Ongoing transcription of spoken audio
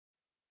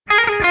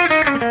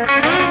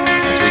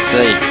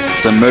see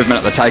some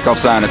movement at the takeoff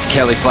zone. It's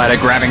Kelly Slater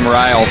grabbing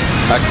rail.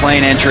 A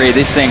clean entry.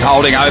 This thing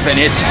holding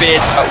open. It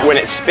spits. When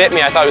it spit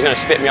me, I thought it was going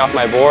to spit me off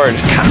my board.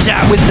 Comes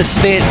out with the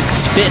spit,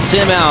 spits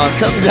him out.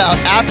 Comes out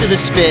after the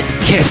spit.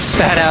 Gets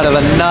spat out of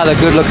another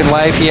good-looking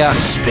wave here.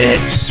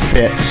 Spit.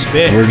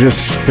 We're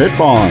just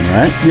spitballing,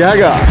 right? Yeah,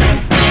 God.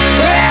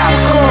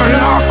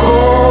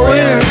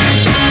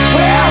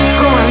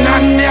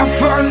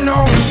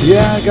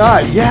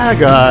 Yeah,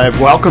 God.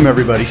 Welcome,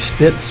 everybody.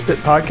 Spit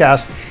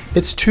Podcast.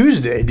 It's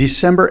Tuesday,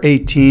 December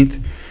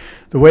 18th.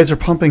 The waves are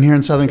pumping here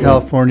in Southern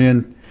California.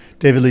 And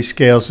David Lee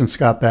Scales and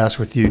Scott Bass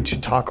with you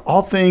to talk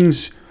all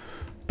things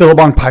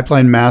Billabong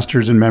Pipeline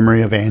Masters in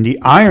memory of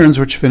Andy Irons,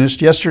 which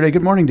finished yesterday.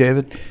 Good morning,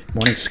 David.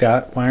 Morning,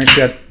 Scott. Why aren't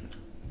you at...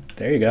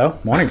 There you go.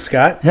 Morning,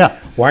 Scott. Yeah.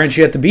 Why aren't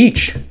you at the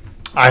beach?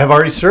 I have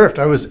already surfed.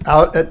 I was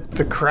out at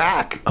the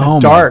crack at Oh,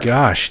 dark, my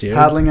gosh, dude.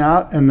 paddling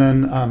out, and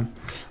then I'm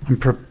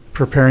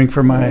preparing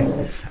for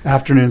my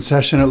afternoon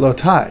session at low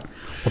tide.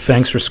 Well,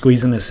 thanks for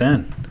squeezing this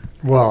in.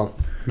 Well,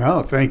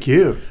 no, thank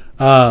you.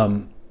 How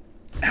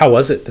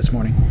was it this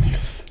morning?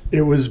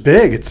 It was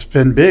big. It's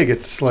been big.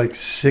 It's like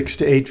 6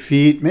 to 8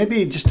 feet,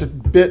 maybe just a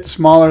bit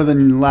smaller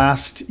than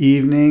last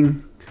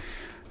evening.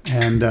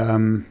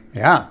 And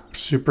yeah,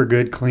 super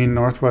good, clean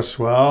northwest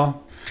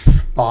swell,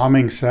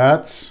 bombing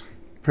sets.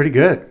 Pretty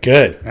good.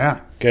 Good. Yeah.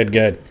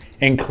 Good.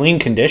 And clean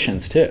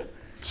conditions, too.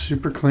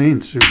 Super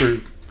clean,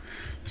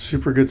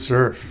 super good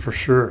surf for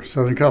sure.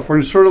 Southern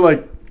California, sort of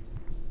like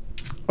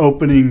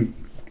opening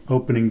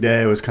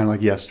day was kind of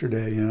like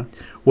yesterday, you know.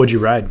 What'd you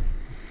ride?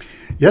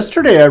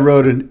 Yesterday I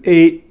rode an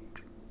 8-foot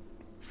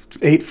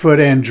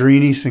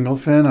Andrini single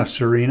fin, a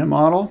Serena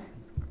model,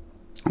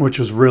 which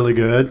was really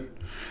good.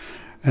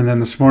 And then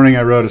this morning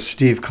I rode a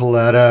Steve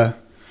Coletta,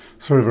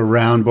 sort of a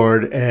round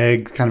board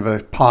egg, kind of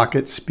a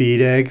pocket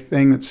speed egg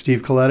thing that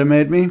Steve Coletta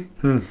made me.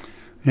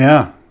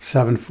 Yeah,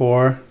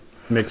 7.4.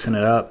 Mixing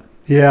it up.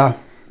 Yeah,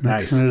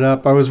 Nice. mixing it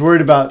up. I was worried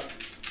about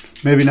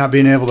maybe not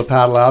being able to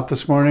paddle out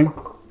this morning.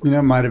 You know,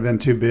 it might have been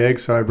too big,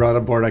 so I brought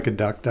a board I could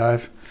duck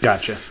dive,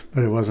 Gotcha.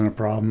 but it wasn't a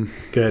problem.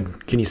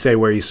 Good. Can you say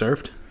where you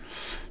surfed?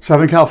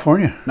 Southern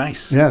California.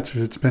 Nice. Yeah,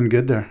 it's been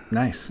good there.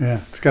 Nice.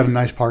 Yeah, it's got a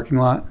nice parking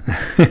lot.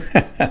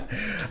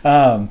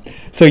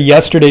 So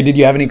yesterday, did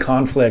you have any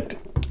conflict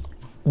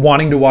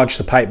wanting to watch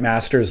the Pipe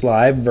Masters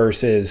live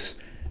versus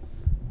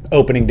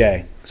opening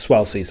day,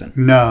 swell season?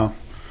 No,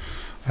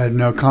 I had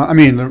no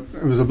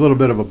it was a little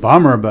bit of a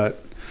bummer,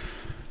 but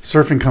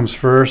surfing comes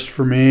first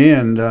for me,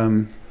 and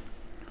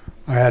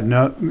I had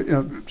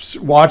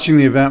watching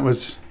the event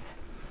was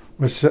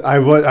I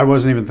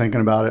wasn't even thinking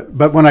about it.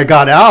 But when I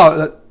got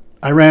out,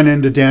 I ran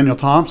into Daniel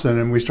Thompson,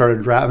 and we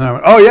started rapping. And I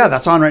went, "Oh yeah,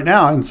 that's on right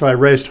now!" And so I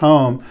raced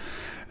home,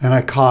 and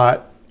I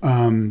caught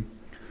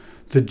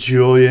the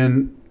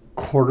Julian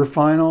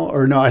quarterfinal,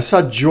 or no, I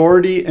saw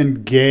Jordy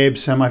and Gabe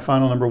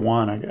semifinal number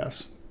 1, I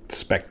guess.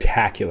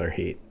 Spectacular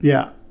heat.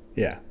 Yeah,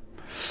 Yeah.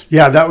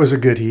 that was a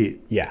good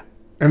heat. Yeah.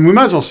 And we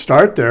might as well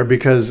start there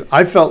because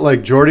I felt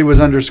like Jordy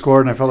was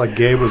underscored and I felt like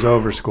Gabe was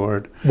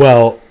overscored.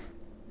 Well,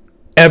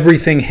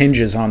 everything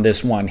hinges on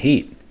this one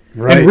heat.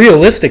 Right. And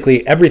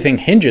realistically, everything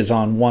hinges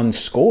on one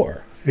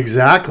score.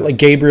 Exactly. Like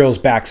Gabriel's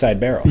backside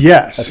barrel.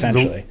 Yes.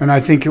 Essentially. And I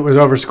think it was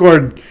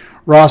overscored.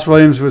 Ross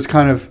Williams was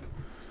kind of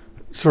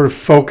sort of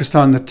focused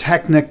on the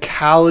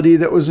technicality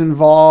that was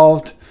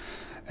involved.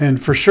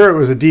 And for sure it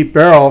was a deep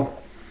barrel.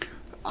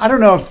 I don't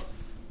know if,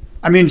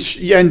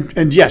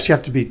 and yes, you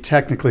have to be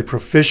technically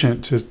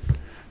proficient to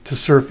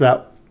surf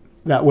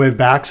that wave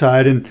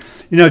backside. And,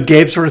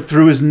 Gabe sort of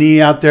threw his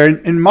knee out there.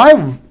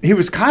 And he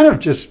was kind of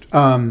just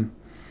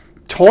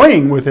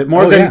toying with it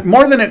more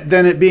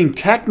than it being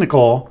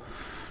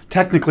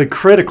technically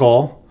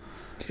critical.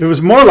 It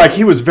was more like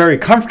he was very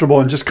comfortable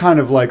and just kind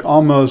of like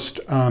almost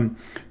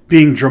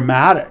being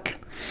dramatic.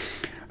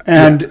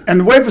 And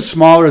the wave was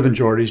smaller than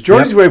Jordy's.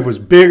 Jordy's wave was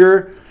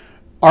bigger,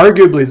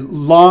 arguably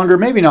longer,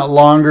 maybe not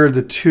longer,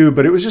 the two,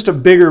 but it was just a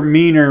bigger,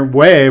 meaner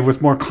wave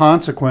with more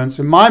consequence.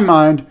 In my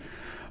mind,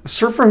 a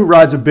surfer who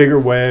rides a bigger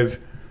wave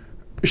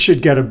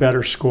should get a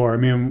better score. I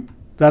mean,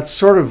 that's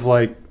sort of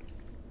like,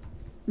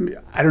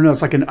 I don't know,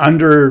 it's like an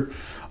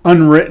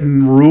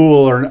unwritten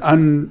rule or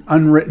an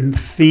unwritten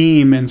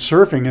theme in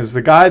surfing is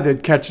the guy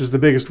that catches the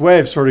biggest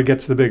wave sort of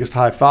gets the biggest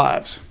high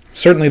fives.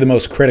 Certainly the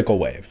most critical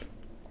wave.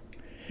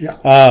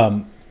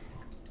 Yeah.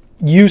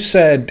 You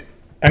said,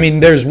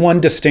 there's one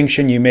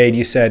distinction you made.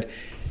 You said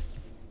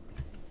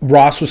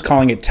Ross was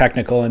calling it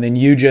technical, and then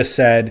you just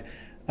said,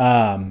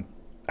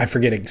 I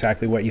forget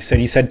exactly what you said.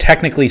 You said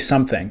technically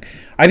something.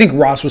 I think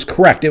Ross was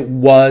correct. It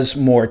was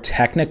more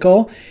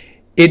technical.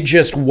 It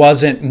just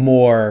wasn't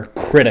more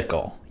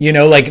critical.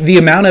 Like the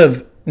amount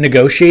of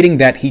negotiating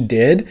that he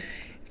did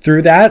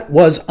through that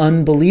was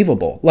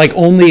unbelievable. Like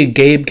only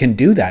Gabe can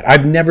do that.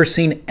 I've never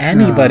seen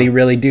anybody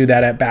really do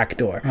that at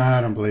Backdoor.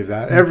 I don't believe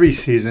that. Every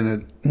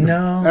season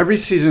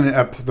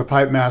at the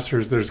Pipe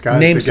Masters, there's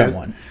guys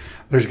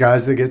there's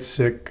guys that get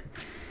sick.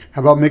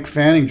 How about Mick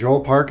Fanning, Joel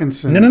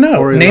Parkinson? No.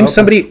 Corey Name Lopez?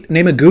 somebody.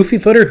 Name a goofy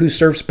footer who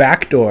surfs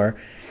Backdoor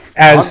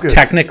as August.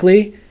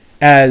 technically,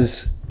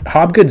 as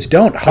Hobgoods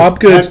don't. Is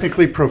Hobgoods,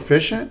 technically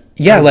proficient.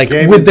 yeah, As like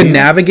Gabe with the Medina?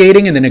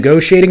 navigating and the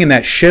negotiating and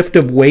that shift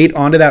of weight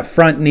onto that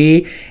front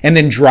knee and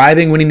then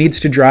driving when he needs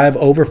to drive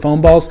over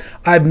foam balls.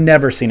 I've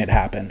never seen it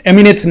happen. I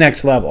mean, it's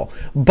next level,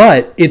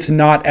 but it's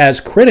not as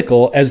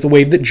critical as the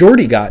wave that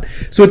Jordy got.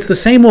 So it's the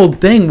same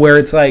old thing where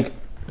it's like,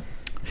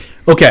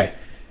 okay,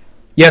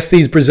 yes,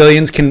 these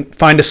Brazilians can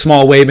find a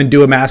small wave and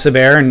do a massive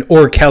air,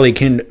 or Kelly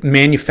can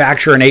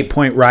manufacture an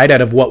 8-point ride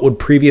out of what would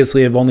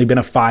previously have only been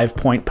a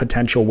 5-point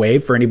potential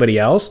wave for anybody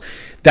else.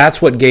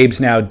 That's what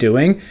Gabe's now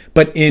doing,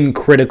 but in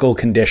critical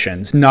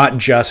conditions, not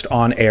just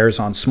on airs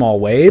on small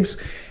waves.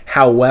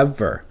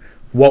 However,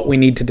 what we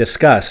need to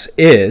discuss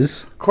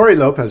is... Corey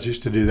Lopez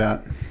used to do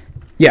that.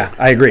 Yeah,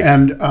 I agree.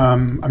 And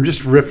I'm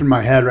just riffing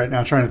my head right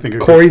now trying to think of...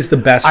 Corey's the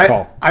best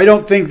call. I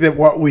don't think that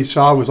what we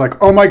saw was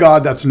like, oh my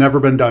God, that's never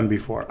been done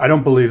before. I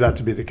don't believe that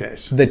to be the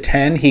case. The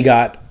 10 he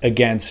got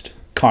against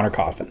Connor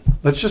Coffin.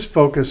 Let's just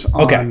focus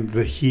on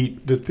the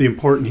heat, the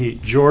important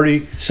heat.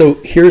 Jordy, So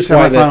here's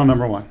why semifinal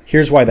number one.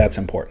 Here's why that's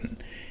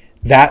important.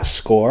 That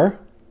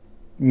score,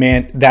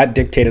 man, that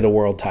dictated a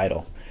world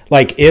title.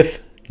 Like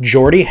if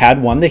Jordy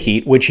had won the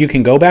heat, which you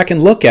can go back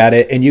and look at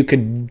it, and you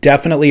could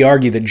definitely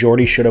argue that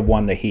Jordy should have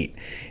won the heat.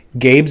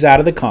 Gabe's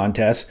out of the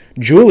contest.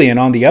 Julian,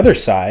 on the other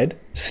side,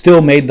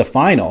 still made the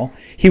final.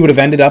 He would have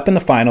ended up in the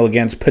final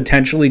against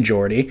potentially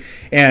Jordy,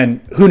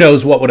 and who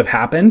knows what would have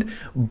happened,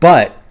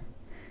 but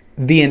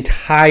the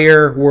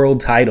entire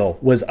world title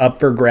was up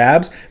for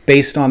grabs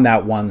based on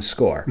that one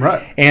score.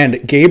 Right.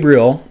 And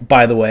Gabriel,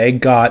 by the way,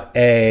 got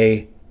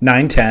a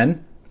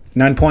 9.10,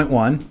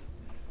 9.1.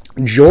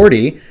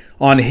 Jordy,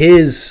 on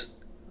his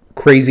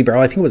crazy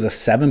barrel, I think it was a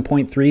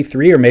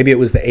 7.33, or maybe it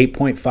was the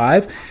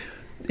 8.5.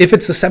 If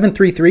it's the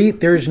 7.33,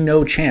 there's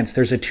no chance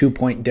there's a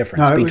 2-point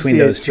difference No, it was between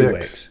the those two 8.6.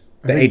 waves.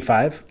 The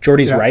 8.5?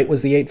 Jordy's right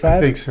was the 8.5? I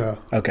think so.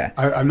 Okay.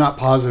 I'm not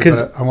positive,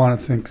 but I want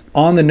to think.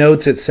 On the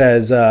notes it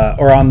says,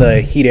 or on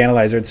the heat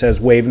analyzer it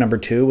says wave number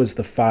 2 was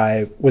the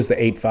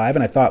 8.5,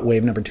 and I thought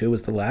wave number 2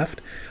 was the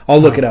left. I'll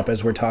look it up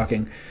as we're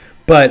talking.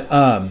 But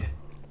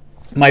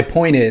my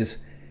point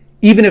is,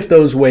 even if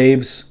those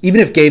waves,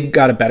 even if Gabe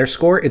got a better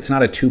score, it's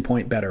not a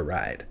 2-point better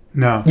ride.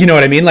 No. You know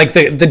what I mean? Like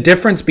the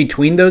difference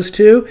between those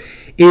two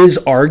is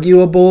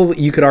arguable.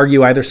 You could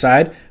argue either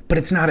side, but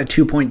it's not a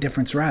 2-point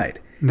difference ride.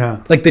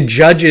 No. Like the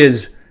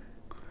judges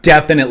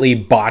definitely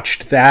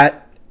botched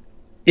that,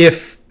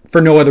 if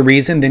for no other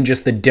reason than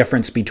just the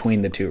difference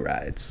between the two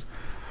rides.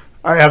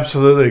 I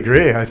absolutely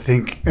agree. I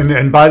think,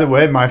 and by the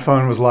way, my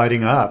phone was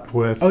lighting up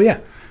with. Oh yeah.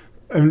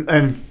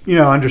 And you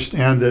know,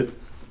 understand that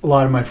a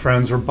lot of my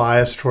friends were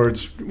biased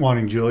towards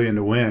wanting Julian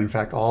to win. In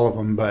fact, all of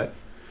them. But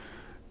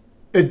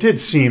it did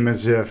seem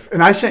as if,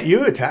 and I sent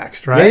you a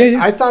text, right?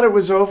 Yeah. I thought it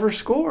was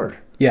overscored.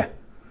 Yeah.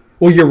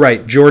 Well, you're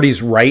right.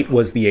 Jordy's right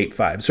was the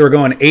 8.5. So we're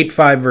going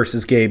 8.5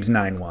 versus Gabe's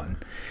 9.1.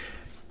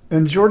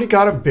 And Jordy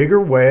got a bigger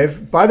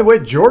wave. By the way,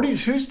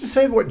 who's to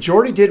say what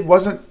Jordy did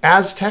wasn't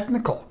as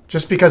technical?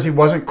 Just because he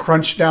wasn't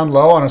crunched down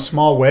low on a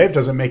small wave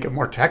doesn't make it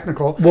more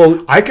technical.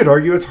 Well, I could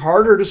argue it's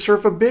harder to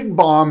surf a big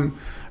bomb.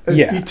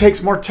 Yeah. It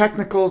takes more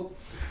technical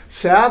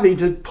savvy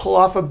to pull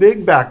off a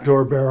big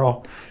backdoor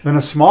barrel than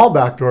a small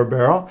backdoor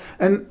barrel.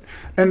 And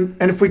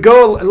if we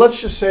go, let's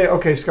just say,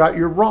 okay, Scott,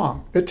 you're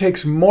wrong. It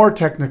takes more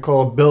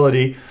technical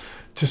ability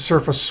to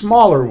surf a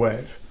smaller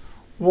wave.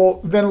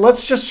 Well, then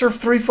let's just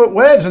surf 3-foot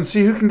waves and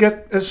see who can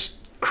get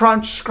as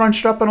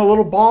scrunched up in a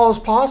little ball as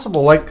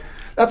possible. Like,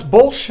 that's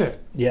bullshit.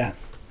 Yeah.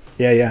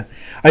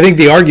 I think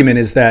the argument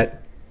is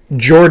that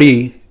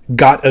Jordy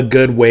got a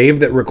good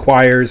wave that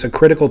requires a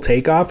critical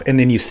takeoff, and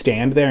then you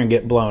stand there and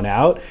get blown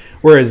out.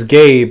 Whereas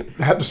Gabe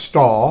Had to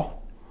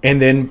stall.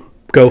 and then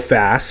go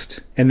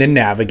fast and then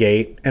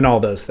navigate and all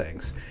those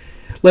things.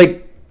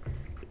 Like,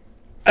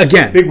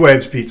 again, Big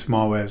waves beat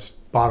small waves,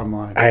 bottom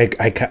line. I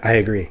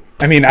agree.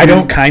 I mean, I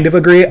don't kind of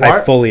agree.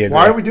 I fully agree.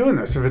 Why are we doing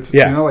this? If it's,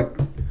 Yeah. you know, like,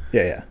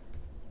 Yeah.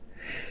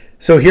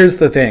 So here's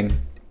the thing.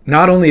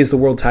 Not only is the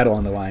world title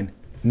on the line,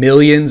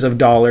 millions of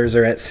dollars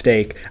are at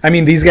stake. I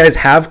mean, these guys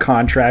have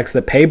contracts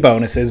that pay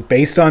bonuses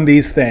based on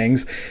these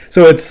things.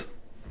 So it's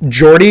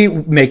Jordy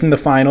making the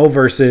final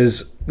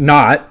versus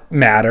not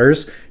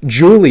matters.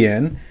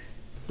 Julian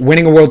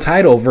winning a world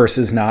title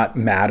versus not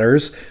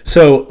matters.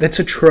 So that's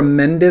a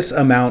tremendous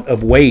amount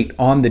of weight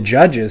on the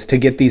judges to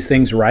get these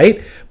things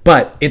right,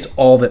 but it's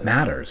all that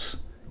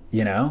matters,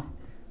 you know?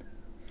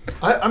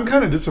 I'm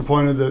kind of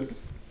disappointed that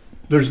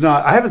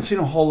I haven't seen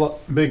a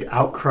whole big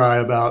outcry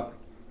about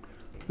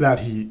that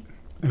heat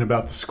and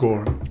about the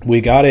score.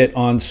 We got it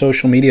on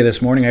social media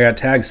this morning. I got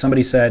tagged.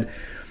 Somebody said,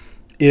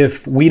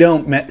 if we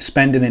don't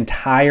spend an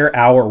entire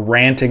hour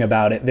ranting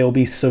about it, they'll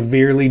be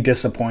severely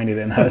disappointed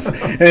in us.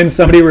 And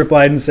somebody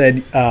replied and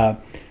said,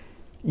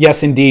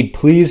 yes, indeed.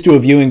 Please do a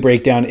viewing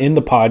breakdown in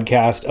the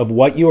podcast of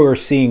what you are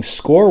seeing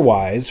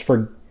score-wise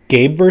for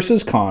Gabe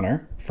versus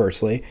Connor,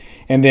 firstly,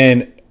 and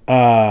then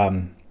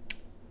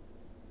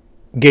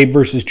Gabe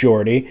versus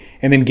Jordy,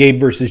 and then Gabe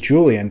versus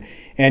Julian.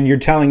 And you're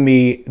telling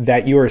me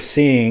that you are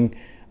seeing,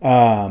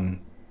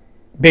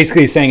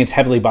 basically saying it's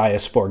heavily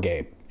biased for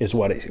Gabe. is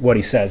what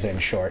he says in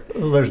short.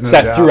 There's no It's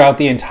that doubt. throughout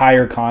the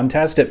entire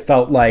contest, it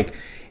felt like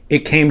it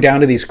came down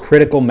to these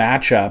critical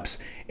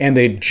matchups, and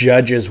the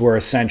judges were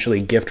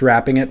essentially gift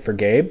wrapping it for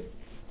Gabe.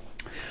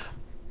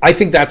 I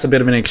think that's a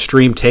bit of an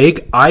extreme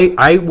take.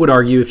 I would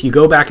argue if you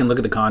go back and look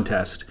at the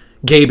contest,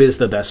 Gabe is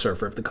the best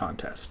surfer of the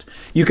contest.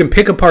 You can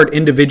pick apart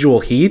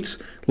individual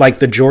heats, like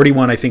the Jordy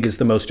one I think is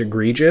the most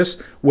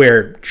egregious,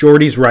 where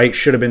Jordy's right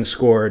should have been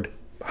scored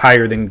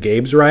higher than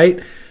Gabe's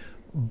right.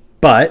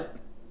 But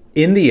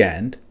in the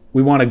end,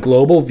 we want a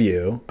global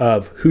view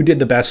of who did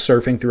the best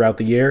surfing throughout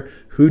the year,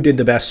 who did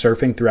the best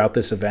surfing throughout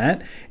this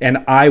event.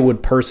 And I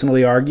would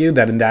personally argue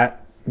that in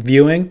that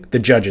viewing, the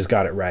judges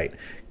got it right.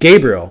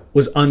 Gabriel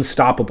was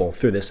unstoppable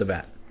through this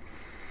event.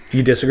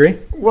 You disagree?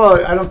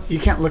 Well, you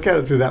can't look at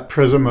it through that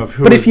prism of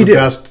who But is if you the do-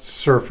 best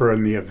surfer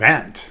in the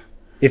event.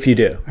 If you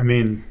do. I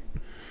mean,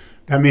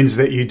 that means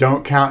that you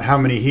don't count how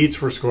many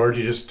heats were scored.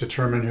 You just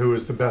determine who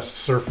was the best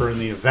surfer in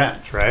the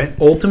event, right?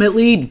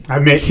 Ultimately, I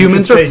mean,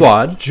 humans you could are say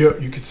flawed.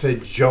 You could say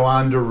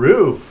Joan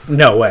Daru.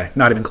 No way.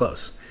 Not even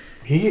close.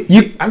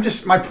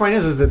 My point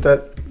is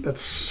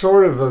that's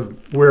sort of a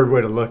weird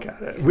way to look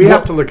at it. We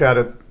have to look at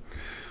it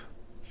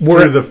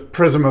through the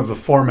prism of the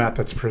format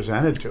that's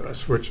presented to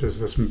us, which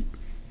is this,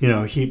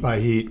 heat by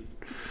heat.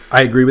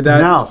 I agree with that,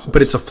 Analysis.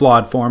 but it's a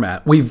flawed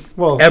format.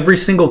 Every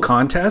single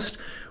contest,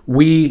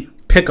 we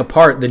pick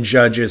apart the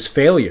judges'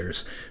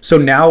 failures. So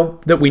now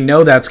that we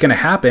know that's going to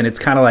happen, it's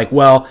kind of like,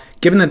 well,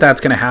 given that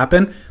that's going to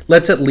happen,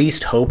 let's at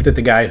least hope that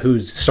the guy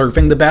who's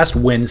surfing the best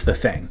wins the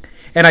thing.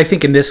 And I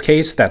think in this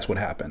case, that's what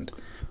happened,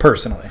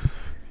 personally.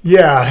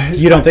 Yeah.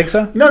 You don't think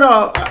so?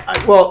 No.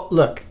 Well,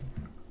 look,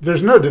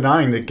 there's no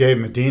denying that Gabe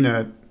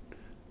Medina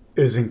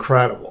is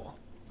incredible.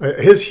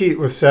 His heat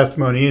with Seth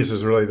Moniz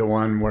is really the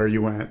one where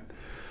you went,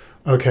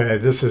 okay,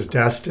 this is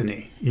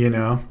destiny,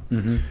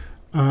 Mm-hmm.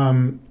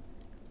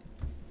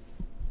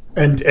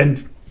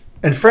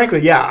 And frankly,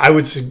 yeah,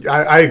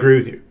 I agree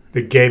with you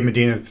that Gabe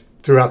Medina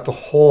throughout the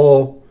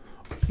whole,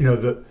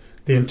 the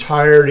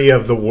entirety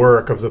of the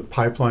work of the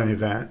Pipeline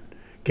event,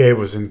 Gabe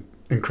was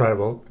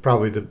incredible.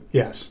 Probably the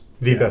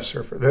best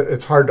surfer.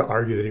 It's hard to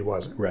argue that he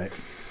wasn't. Right.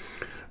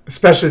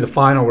 Especially the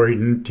final where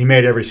he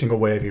made every single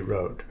wave he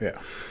rode.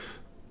 Yeah.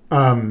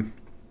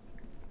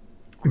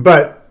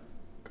 But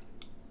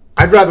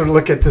I'd rather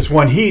look at this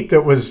one heat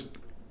that was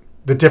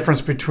the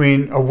difference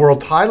between a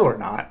world title or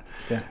not.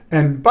 Yeah.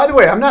 And by the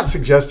way, I'm not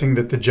suggesting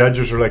that the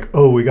judges are like,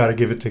 oh, we got to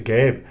give it to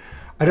Gabe.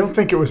 I don't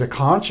think it was a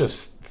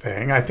conscious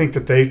thing. I think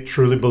that they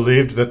truly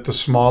believed that the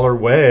smaller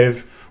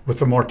wave with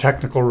the more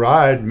technical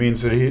ride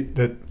means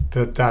that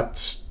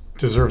that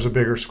deserves a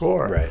bigger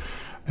score. Right.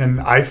 And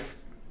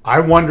I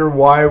wonder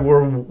why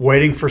we're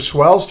waiting for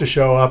swells to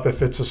show up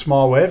if it's a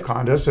small wave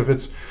contest. If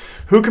it's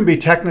who can be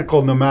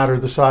technical no matter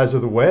the size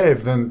of the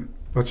wave, then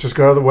let's just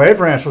go to the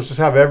Wave Ranch. Let's just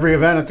have every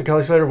event at the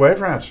Kelly Slater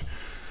Wave Ranch.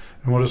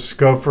 And we'll just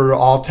go for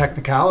all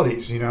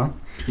technicalities,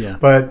 Yeah.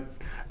 But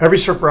every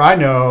surfer I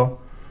know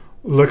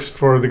looks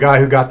for the guy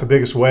who got the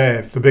biggest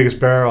wave, the biggest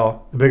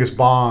barrel, the biggest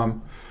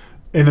bomb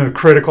in a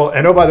critical.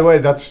 And oh, by the way,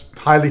 that's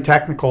highly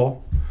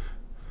technical.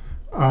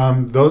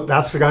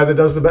 That's the guy that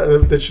does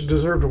that should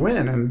deserve to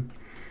win. And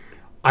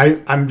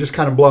I'm just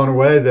kind of blown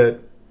away that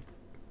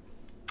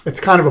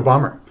it's kind of a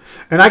bummer.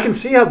 And I can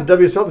see how the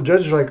WSL, the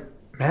judges are like,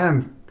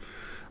 man.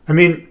 I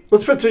mean,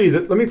 let me put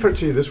it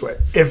to you this way: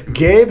 if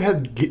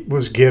Gabe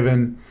was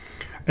given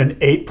an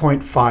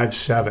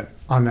 8.57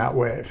 on that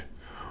wave,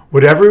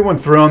 would everyone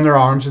throw in their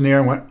arms in the air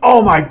and went,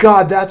 "Oh my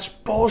God, that's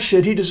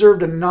bullshit! He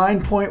deserved a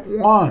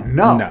 9.1"?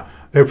 No.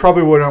 They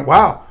probably wouldn't.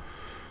 Wow.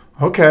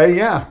 Okay,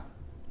 yeah,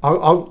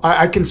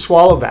 I can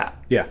swallow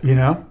that.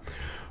 Yeah.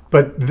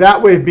 But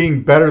that wave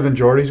being better than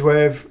Jordy's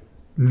wave,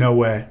 no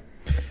way.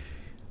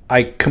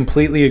 I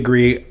completely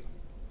agree.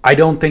 I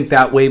don't think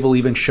that wave will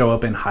even show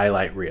up in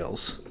highlight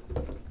reels.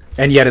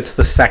 And yet it's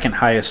the second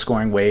highest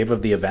scoring wave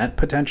of the event,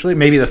 potentially.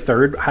 Maybe the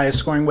third highest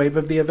scoring wave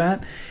of the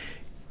event.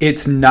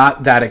 It's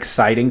not that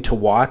exciting to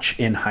watch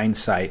in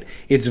hindsight.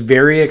 It's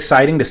very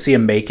exciting to see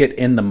him make it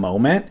in the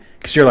moment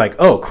because you're like,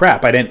 oh,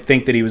 crap, I didn't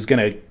think that he was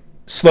going to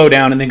slow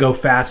down and then go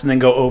fast and then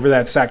go over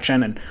that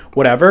section and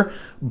whatever.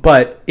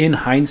 But in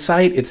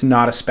hindsight, it's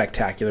not a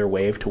spectacular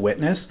wave to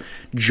witness.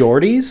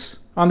 Jordy's,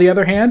 on the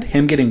other hand,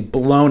 him getting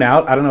blown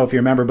out, I don't know if you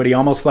remember, but he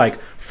almost like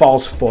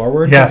falls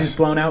forward because he's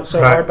blown out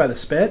so hard by the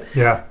spit.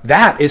 Yeah.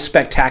 That is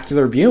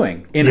spectacular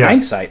viewing in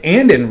hindsight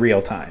and in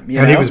real time.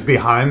 You know? He was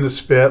behind the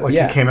spit,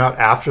 he came out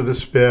after the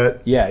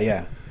spit.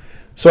 Yeah.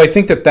 So I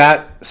think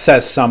that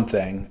says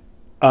something.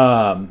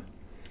 But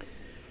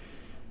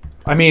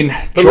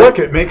look,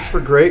 it makes for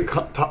great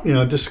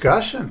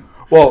discussion.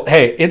 Well,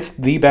 hey, it's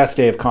the best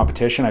day of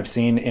competition I've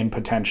seen in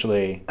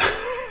potentially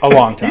a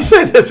long time. You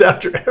say this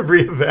after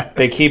every event.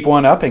 They keep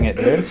one-upping it,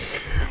 dude.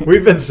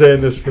 We've been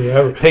saying this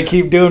forever. They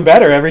keep doing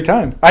better every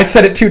time. I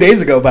said it 2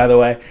 days ago, by the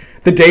way.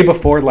 The day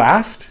before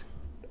last,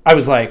 I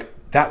was like,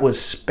 that was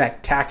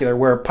spectacular,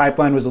 where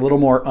Pipeline was a little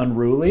more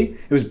unruly.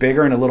 It was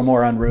bigger and a little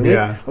more unruly.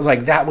 Yeah. I was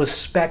like, that was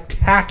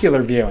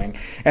spectacular viewing.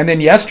 And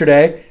then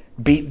yesterday,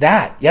 beat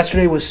that.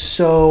 Yesterday was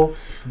so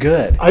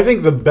good. I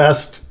think the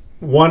best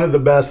one of the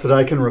best that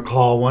I can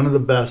recall, one of the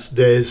best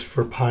days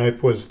for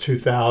pipe was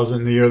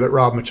 2000, the year that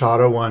Rob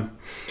Machado won.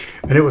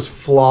 And it was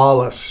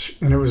flawless.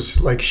 And it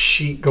was like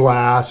sheet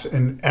glass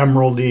and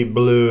emeraldy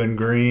blue and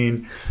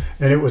green.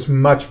 And it was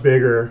much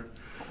bigger.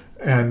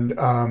 And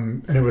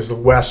it was the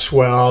west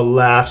swell,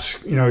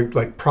 lefts,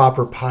 like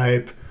proper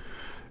pipe.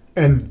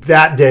 And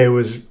that day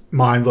was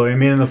mind-blowing. I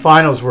mean, and the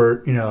finals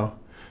were,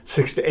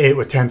 6 to 8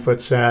 with 10-foot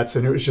sets.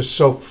 And it was just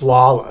so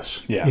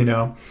flawless,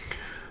 And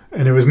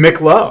it was Mick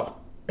Lowe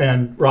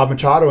and Rob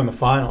Machado in the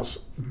finals.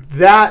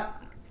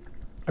 That,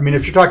 I mean,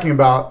 if you're talking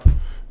about,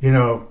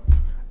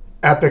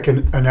 epic,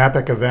 an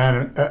epic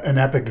event, an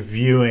epic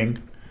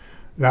viewing,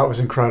 that was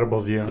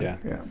incredible viewing.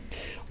 Yeah.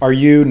 Are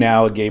you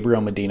now a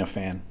Gabriel Medina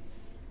fan?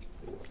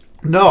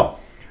 No,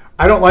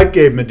 I don't like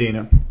Gabe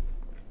Medina,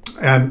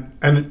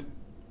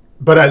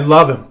 but I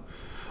love him.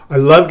 I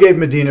love Gabe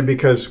Medina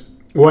because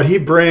what he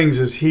brings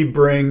is he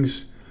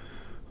brings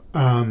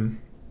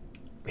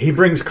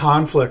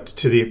conflict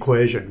to the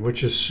equation,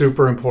 which is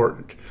super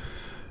important.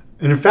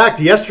 And in fact,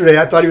 yesterday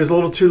I thought he was a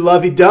little too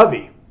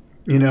lovey-dovey,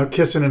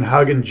 kissing and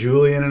hugging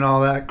Julian and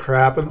all that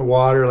crap in the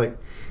water.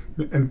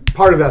 And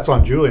part of that's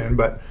on Julian,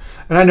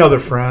 and I know they're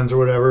friends or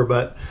whatever,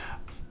 but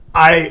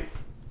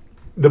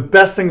the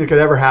best thing that could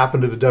ever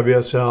happen to the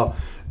WSL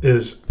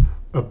is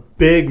a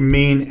big,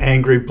 mean,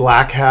 angry,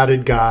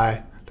 black-hatted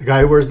guy, the guy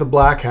who wears the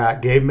black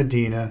hat, Gabe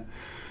Medina,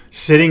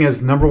 sitting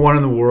as number one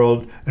in the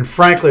world and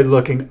frankly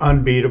looking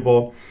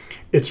unbeatable.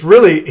 It's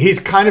really, he's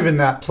kind of in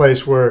that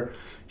place where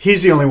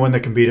he's the only one that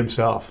can beat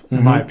himself,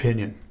 in my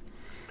opinion.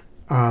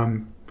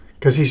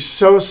 Because he's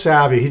so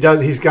savvy.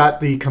 He's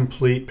got the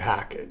complete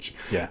package.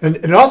 Yeah.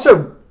 And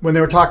also, when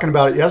they were talking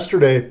about it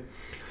yesterday,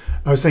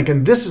 I was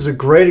thinking this is a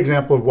great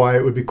example of why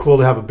it would be cool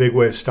to have a big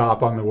wave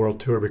stop on the World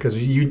Tour,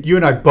 because you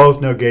and I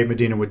both know Gabe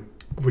Medina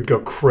would go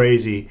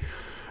crazy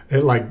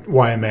at like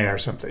YMA or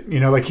something.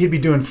 Like he'd be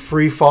doing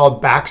free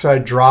fall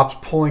backside drops,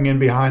 pulling in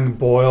behind the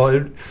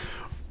boil.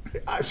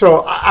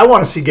 So I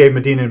want to see Gabe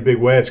Medina in big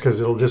waves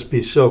because it'll just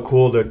be so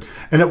cool and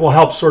it will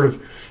help sort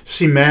of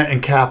cement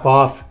and cap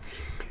off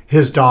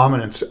his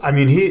dominance. I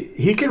mean,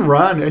 he can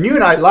run. And you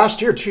and I,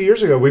 last year, 2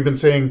 years ago, we've been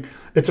saying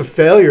it's a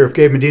failure if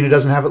Gabe Medina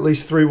doesn't have at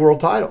least 3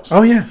 world titles.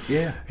 Oh, yeah.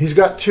 Yeah. He's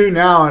got 2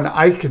 now, and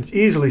I could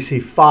easily see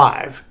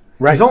 5.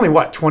 Right. He's only,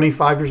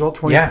 25 years old,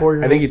 24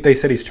 years old? I think they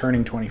said he's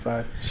turning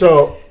 25.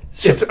 So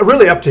it's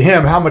really up to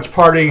him how much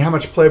partying, how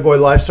much Playboy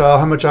lifestyle,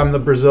 how much I'm the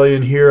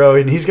Brazilian hero,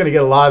 and he's going to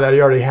get a lot of that.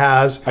 He already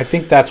has. I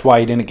think that's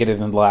why he didn't get it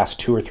in the last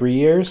 2 or 3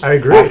 years. I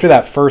agree. After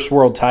that first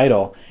world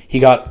title,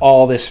 he got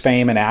all this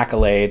fame and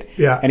accolade,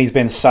 and he's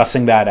been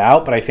sussing that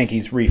out, but I think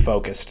he's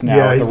refocused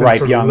now at the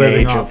ripe young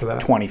age of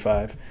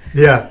 25.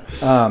 Yeah.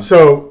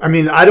 So, I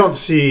mean, I don't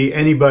see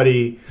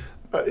anybody,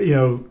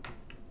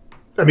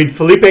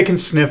 Felipe can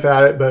sniff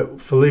at it,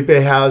 but Felipe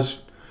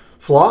has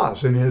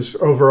flaws in his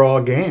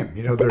overall game.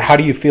 How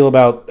do you feel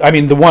about,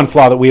 the one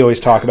flaw that we always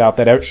talk about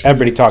that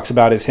everybody talks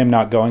about is him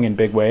not going in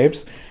big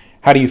waves.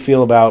 How do you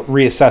feel about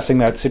reassessing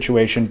that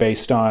situation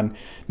based on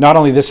not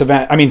only this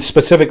event,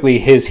 specifically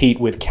his heat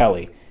with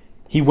Kelly?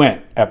 He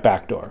went at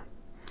backdoor.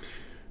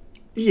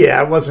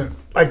 Yeah, it wasn't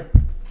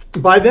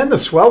by then the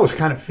swell was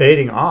kind of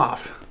fading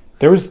off.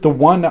 There was the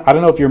one, I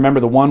don't know if you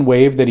remember the one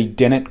wave that he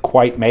didn't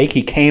quite make.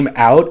 He came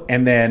out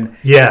and then...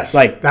 Yes,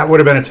 that would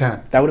have been a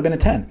 10. That would have been a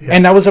 10. Yeah.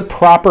 And that was a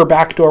proper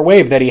backdoor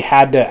wave that he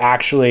had to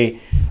actually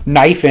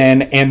knife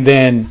in and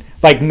then,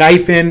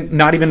 knife in,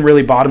 not even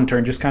really bottom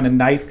turn, just kind of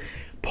knife,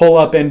 pull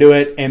up into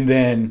it, and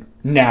then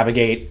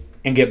navigate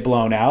and get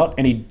blown out.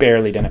 And he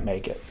barely didn't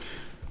make it.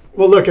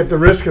 Well, look, at the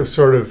risk of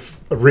sort of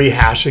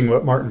rehashing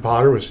what Martin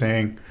Potter was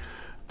saying,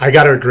 I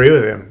got to agree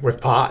with him, with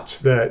Potts,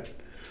 that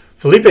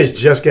Felipe's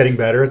just getting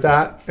better at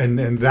that, and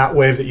that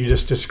wave that you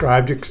just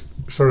described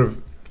sort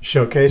of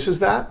showcases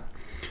that.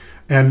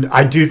 And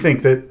I do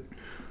think that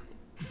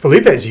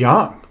Felipe's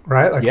young,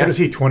 right? What is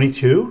he,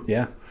 22?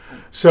 Yeah.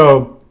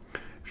 So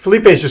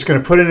Felipe's just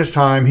going to put in his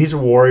time. He's a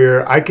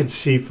warrior. I could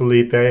see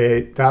Felipe,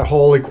 that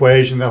whole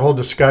equation, that whole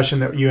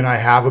discussion that you and I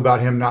have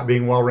about him not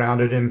being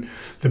well-rounded in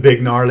the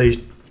big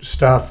gnarly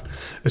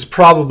stuff is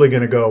probably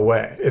going to go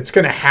away. It's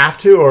going to have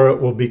to, or it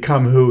will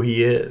become who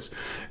he is.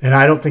 And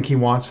I don't think he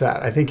wants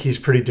that. I think he's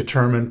pretty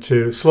determined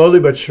to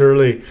slowly but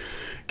surely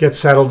get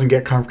settled and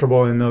get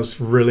comfortable in those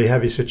really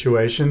heavy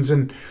situations.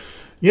 And,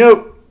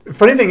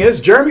 funny thing is,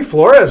 Jeremy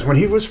Flores, when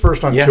he was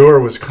first on tour,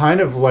 was kind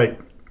of like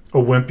a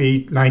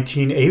wimpy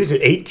 19. He was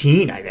at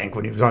 18, I think,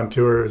 when he was on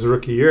tour as a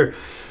rookie year.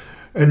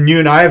 And you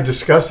and I have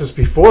discussed this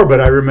before,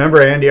 but I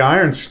remember Andy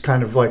Irons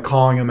kind of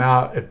calling him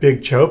out at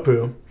Big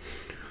Chopu.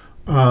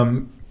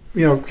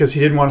 Because he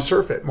didn't want to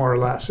surf it, more or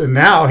less. And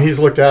now he's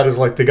looked at as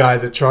the guy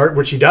that chart,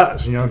 which he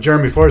does.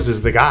 Jeremy Flores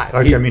is the guy.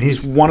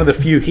 He's one of the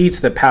few heats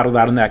that paddled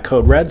out in that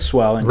Code Red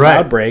swell and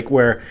Cloud Break,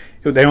 where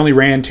they only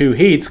ran 2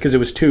 heats because it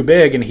was too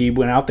big, and he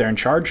went out there and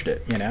charged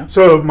it.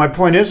 So my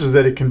point is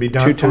that it can be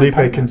done.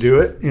 Felipe can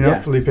do it.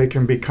 Felipe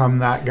can become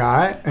that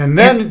guy, and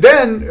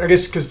then I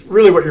guess because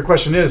really what your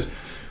question is,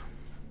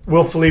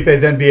 will Felipe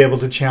then be able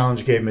to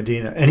challenge Gabe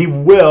Medina? And he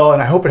will,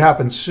 and I hope it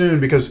happens soon,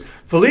 because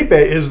Felipe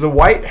is the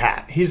white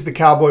hat. He's the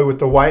cowboy with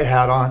the white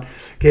hat on.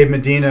 Gabe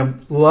Medina,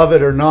 love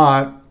it or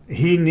not,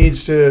 he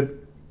needs to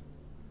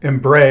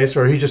embrace,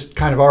 or he just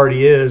kind of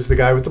already is, the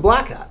guy with the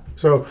black hat.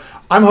 So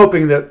I'm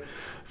hoping that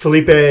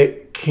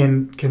Felipe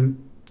can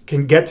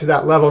get to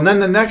that level. And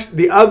then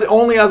the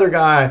only other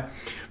guy,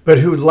 but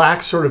who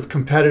lacks sort of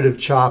competitive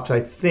chops, I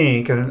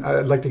think, and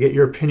I'd like to get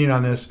your opinion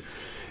on this,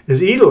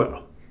 is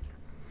Idolo.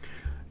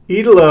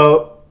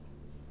 Idolo,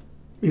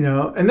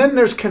 and then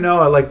there's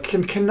Kanoa. Like,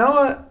 can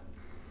Kanoa...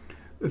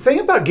 The thing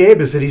about Gabe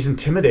is that he's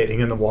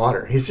intimidating in the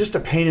water. He's just a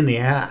pain in the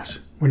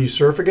ass when you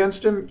surf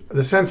against him.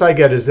 The sense I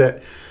get is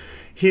that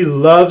he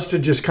loves to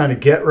just kind of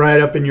get right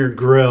up in your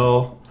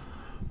grill,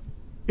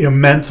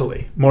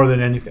 mentally more than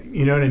anything.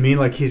 You know what I mean?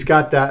 Like, he's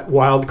got that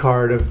wild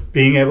card of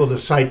being able to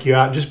psych you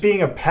out, just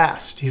being a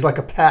pest. He's like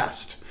a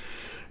pest,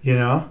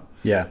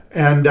 Yeah.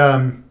 And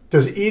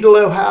does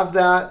Idolo have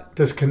that?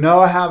 Does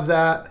Kanoa have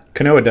that?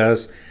 Kanoa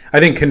does. I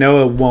think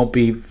Kanoa won't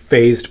be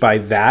fazed by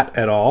that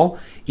at all.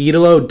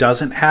 Idolo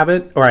doesn't have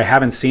it, or I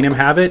haven't seen him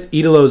have it.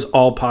 Idolo's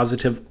all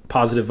positive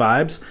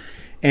vibes.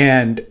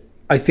 And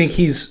I think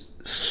he's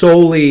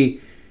solely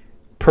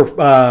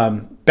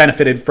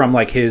benefited from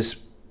like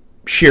his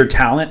sheer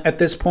talent at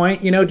this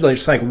point,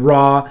 just like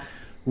raw,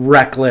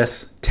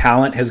 reckless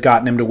talent has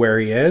gotten him to where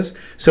he is.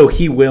 So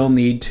he will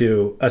need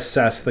to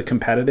assess the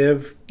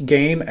competitive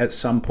game at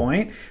some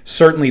point,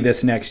 certainly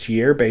this next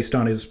year, based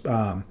on his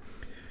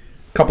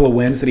couple of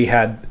wins that he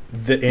had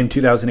in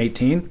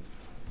 2018.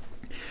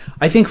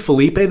 I think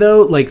Felipe,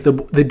 though, like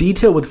the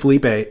detail with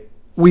Felipe,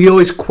 we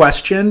always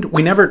questioned.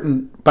 We never,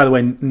 by the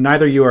way,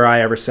 neither you or I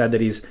ever said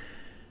that he's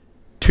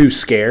too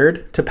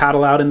scared to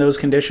paddle out in those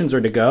conditions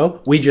or to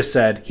go. We just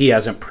said he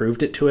hasn't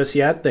proved it to us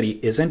yet that he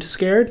isn't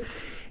scared.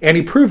 And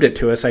he proved it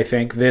to us, I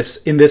think,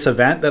 in this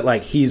event, that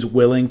like he's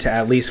willing to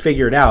at least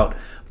figure it out.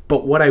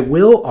 But what I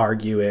will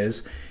argue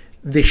is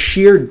the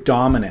sheer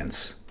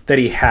dominance that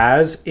he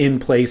has in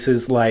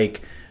places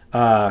like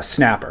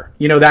Snapper.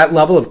 That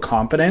level of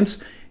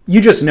confidence, you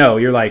just know,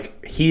 you're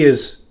like, he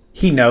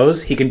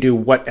knows he can do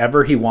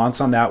whatever he wants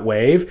on that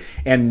wave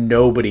and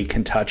nobody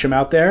can touch him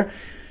out there.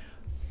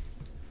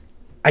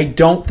 I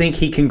don't think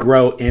he can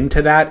grow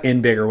into that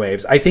in bigger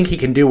waves. I think he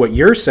can do what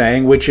you're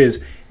saying, which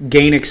is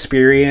gain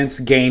experience,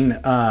 gain,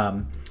 get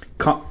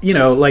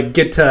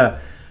to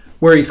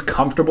where he's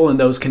comfortable in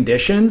those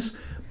conditions.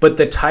 But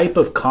the type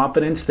of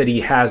confidence that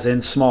he has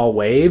in small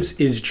waves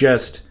is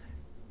just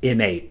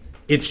innate.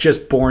 It's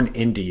just born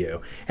into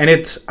you. And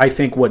it's, I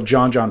think, what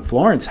John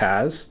Florence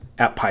has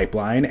at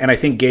Pipeline. And I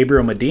think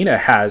Gabriel Medina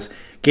has.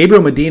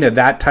 Gabriel Medina,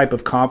 that type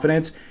of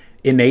confidence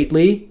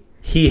innately,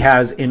 he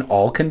has in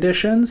all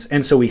conditions.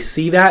 And so we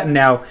see that. And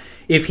now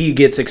if he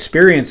gets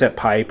experience at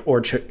Pipe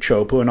or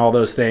Chopu and all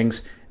those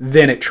things,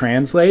 then it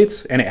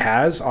translates. And it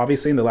has,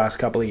 obviously, in the last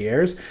couple of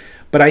years.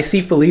 But I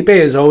see Felipe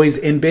as always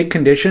in big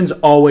conditions,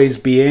 always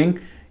being,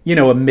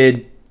 a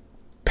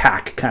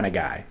mid-pack kind of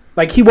guy.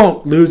 Like, he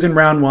won't lose in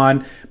round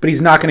one, but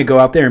he's not going to go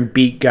out there and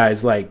beat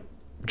guys like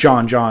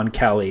John,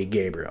 Kelly,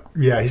 Gabriel.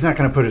 Yeah, he's not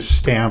going to put his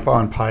stamp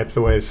on Pipe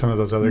the way some of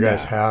those other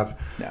guys have.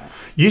 No.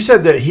 You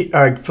said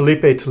that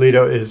Felipe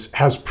Toledo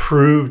has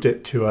proved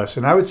it to us,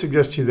 and I would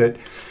suggest to you that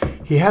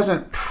he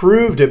hasn't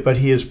proved it, but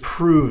he is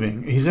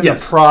proving. He's in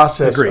the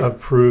process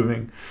of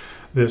proving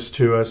this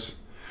to us.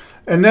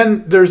 And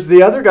then there's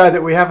the other guy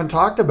that we haven't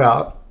talked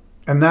about,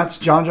 and that's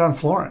John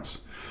Florence.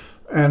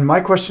 And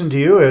my question to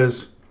you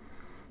is,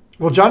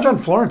 will John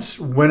Florence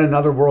win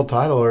another world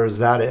title, or is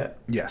that it?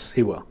 Yes,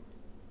 he will.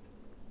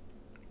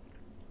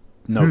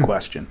 No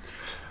question.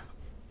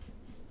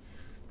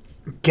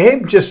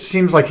 Gabe just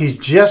seems like he's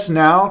just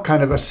now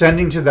kind of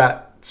ascending to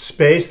that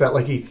space, that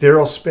like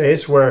ethereal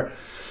space where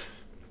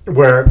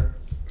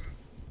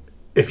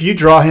if you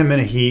draw him in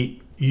a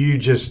heat,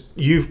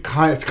 it's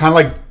kind of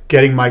like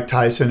getting Mike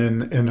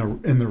Tyson in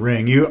the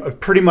ring. You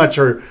pretty much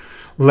are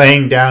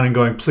laying down and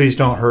going, please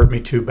don't hurt me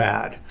too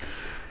bad.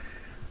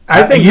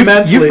 I think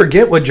you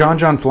forget what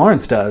John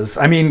Florence does.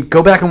 I mean,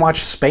 go back and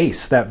watch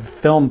Space, that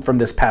film from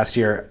this past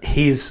year.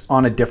 He's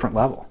on a different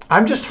level.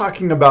 I'm just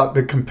talking about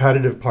the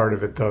competitive part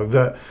of it, though.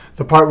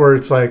 The part where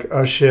it's like,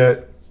 oh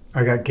shit,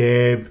 I got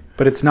Gabe.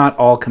 But it's not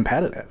all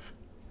competitive.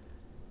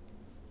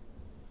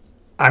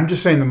 I'm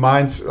just saying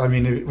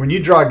when you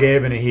draw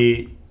Gabe in a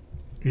heat,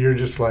 you're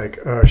just like,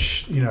 oh,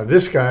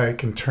 this guy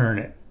can turn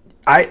it.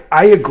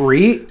 I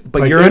agree,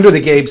 but like you're under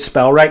the Gabe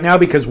spell right now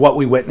because what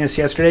we witnessed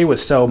yesterday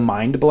was so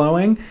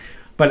mind-blowing.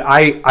 But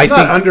I think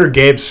not under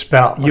Gabe's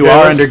spell. You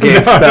are under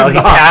Gabe's spell. He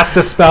cast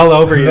a spell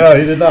over you. No,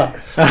 he did not.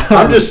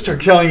 I'm just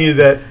telling you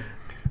that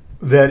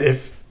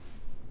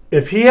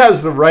if he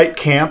has the right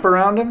camp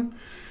around him,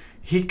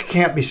 he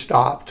can't be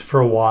stopped for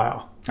a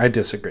while. I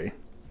disagree.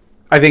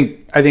 I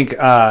think.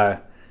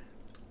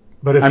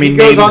 But if he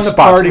goes on the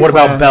spots, party what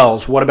plan, about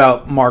Bells? What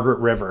about Margaret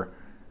River?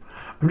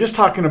 I'm just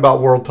talking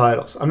about world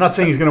titles. I'm not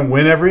saying he's going to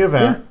win every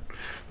event. Yeah.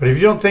 But if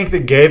you don't think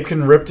that Gabe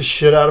can rip the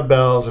shit out of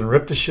Bells and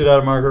rip the shit out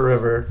of Margaret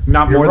River,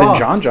 not more than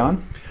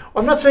John.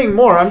 I'm not saying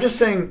more. I'm just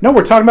saying. No,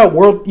 we're talking about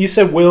world. You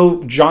said,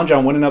 will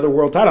John win another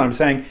world title? I'm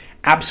saying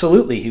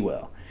absolutely he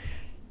will.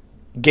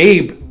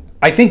 Gabe,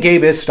 I think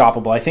Gabe is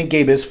stoppable. I think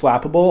Gabe is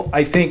flappable.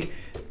 I think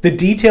the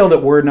detail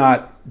that we're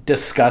not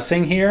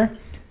discussing here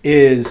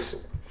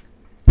is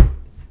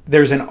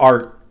there's an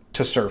art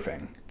to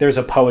surfing. There's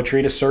a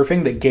poetry to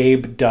surfing that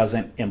Gabe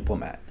doesn't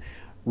implement.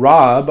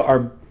 Rob, our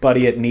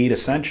buddy at Need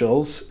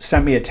Essentials,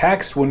 sent me a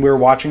text when we were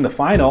watching the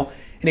final,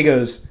 and he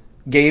goes,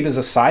 Gabe is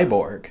a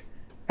cyborg.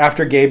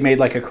 After Gabe made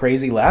like a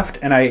crazy left,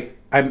 and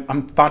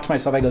I'm thought to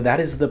myself, I go, that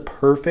is the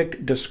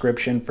perfect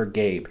description for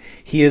Gabe.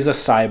 He is a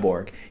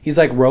cyborg. He's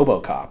like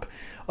RoboCop.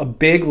 A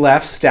big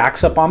left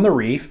stacks up on the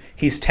reef.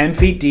 He's 10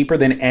 feet deeper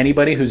than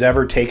anybody who's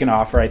ever taken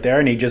off right there,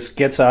 and he just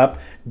gets up,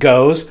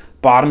 goes,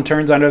 bottom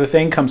turns under the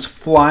thing, comes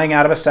flying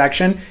out of a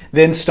section,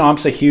 then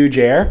stomps a huge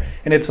air,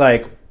 and it's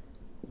like,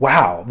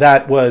 wow,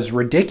 that was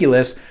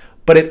ridiculous.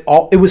 But it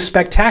was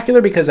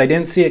spectacular because I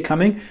didn't see it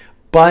coming,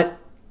 but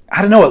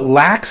I don't know, it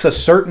lacks a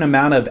certain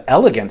amount of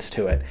elegance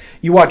to it.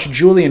 You watch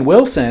Julian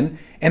Wilson,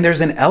 and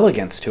there's an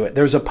elegance to it.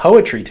 There's a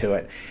poetry to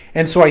it.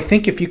 And so I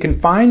think if you can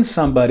find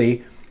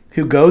somebody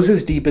who goes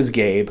as deep as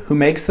Gabe, who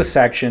makes the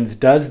sections,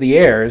 does the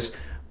airs,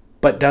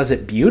 but does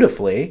it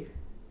beautifully,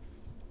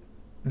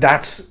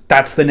 that's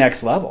the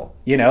next level.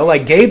 You know,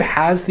 like Gabe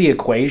has the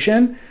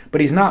equation,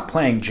 but he's not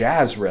playing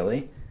jazz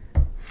really.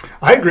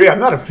 I agree. I'm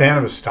not a fan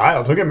of his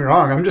style. Don't get me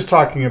wrong. I'm just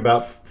talking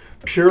about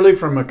purely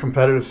from a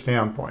competitive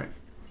standpoint.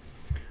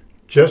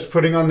 Just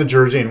putting on the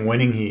jersey and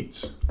winning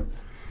heats.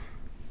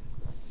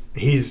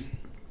 He's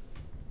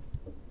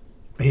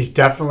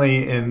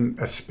definitely in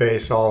a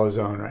space all his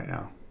own right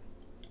now.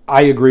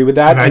 I agree with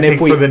that. And I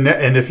think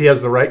and if he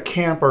has the right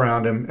camp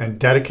around him and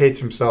dedicates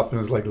himself and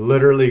is like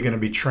literally going to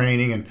be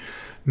training and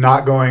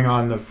not going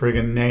on the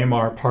friggin'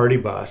 Neymar party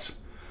bus,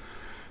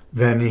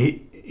 then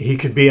he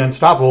could be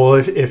unstoppable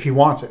if he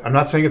wants it. I'm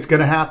not saying it's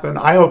going to happen.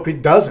 I hope he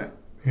doesn't,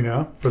 you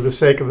know, for the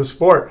sake of the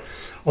sport.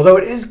 Although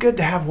it is good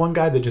to have one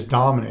guy that just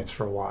dominates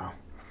for a while.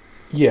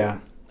 Yeah.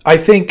 I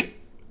think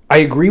I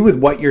agree with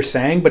what you're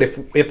saying, but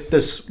if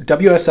this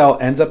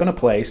WSL ends up in a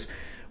place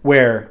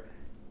where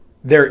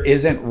there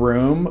isn't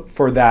room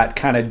for that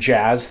kind of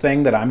jazz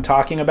thing that I'm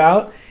talking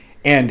about,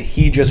 and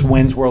he just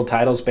wins world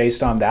titles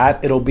based on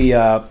that, it'll be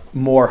a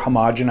more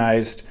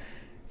homogenized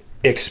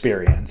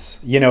experience.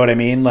 You know what I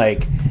mean?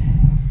 Like,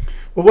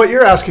 well, what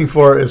you're asking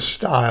for is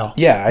style.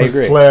 Yeah, I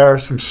agree. Flair,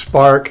 some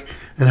spark.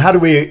 And how do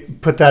we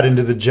put that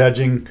into the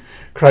judging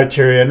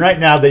criteria? And right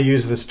now they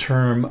use this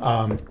term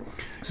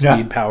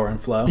speed, power,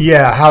 and flow.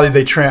 Yeah, how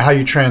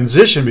you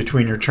transition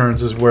between your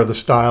turns is where the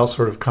style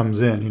sort of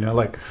comes in. You know,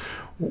 like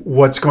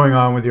what's going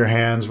on with your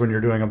hands when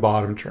you're doing a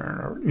bottom turn,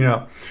 or you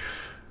know.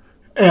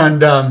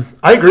 And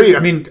I agree. I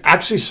mean,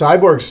 actually,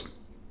 Cyborg's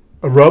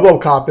a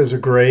RoboCop is a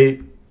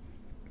great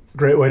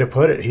way to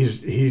put it.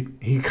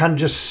 He kind of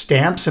just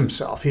stamps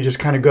himself. He just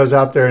kind of goes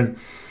out there, and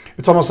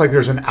it's almost like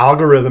there's an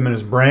algorithm in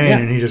his brain,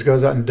 and he just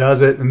goes out and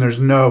does it, and there's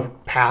no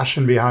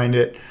passion behind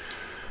it,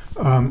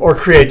 or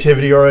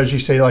creativity, or as you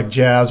say, like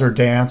jazz or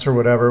dance or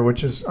whatever,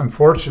 which is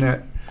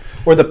unfortunate.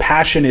 Or the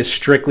passion is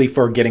strictly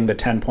for getting the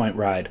 10-point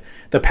ride.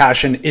 The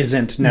passion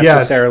isn't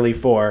necessarily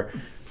for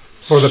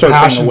the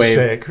passion's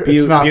sake.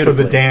 It's not for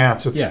the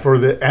dance. It's for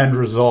the end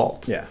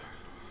result. Yeah.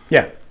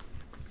 Yeah.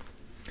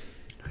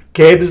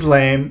 Gabe is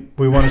lame.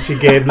 We want to see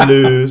Gabe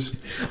lose.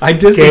 I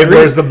disagree. Gabe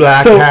wears the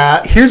black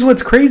hat. Here's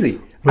what's crazy.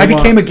 I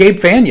became a Gabe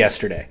fan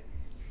yesterday.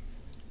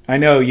 I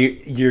know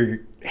you're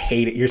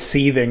hating, you're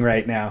seething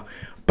right now,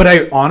 but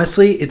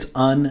it's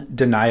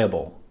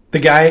undeniable. The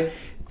guy,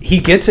 he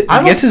gets his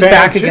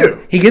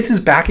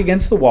back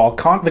against the wall.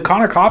 The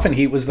Connor Coffin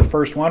heat was the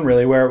first one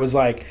really where it was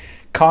like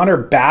Connor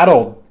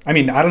battled. I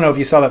mean, I don't know if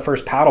you saw that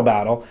first paddle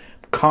battle.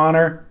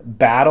 Connor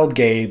battled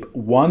Gabe,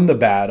 won the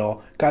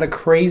battle, got a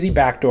crazy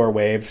backdoor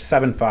wave,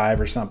 7-5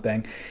 or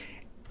something,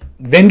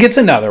 then gets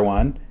another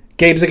one.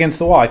 Gabe's against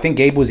the wall. I think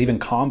Gabe was even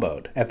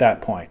comboed at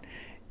that point.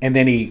 And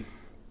then he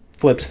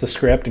flips the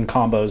script and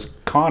combos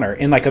Connor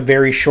in like a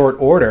very short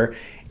order.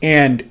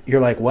 And you're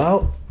like,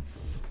 well,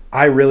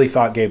 I really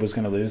thought Gabe was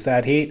going to lose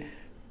that heat.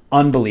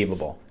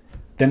 Unbelievable.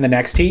 Then the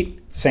next heat,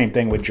 same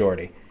thing with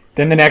Jordy.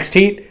 Then the next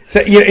heat,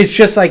 so, you know, it's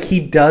just like he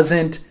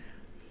doesn't.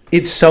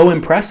 It's so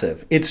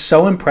impressive. It's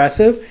so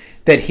impressive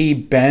that he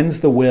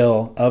bends the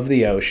will of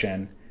the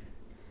ocean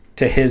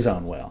to his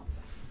own will.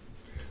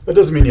 That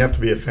doesn't mean you have to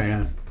be a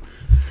fan.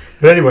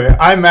 But anyway,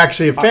 I'm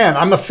actually a fan.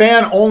 I'm a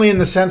fan only in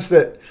the sense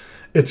that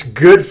it's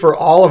good for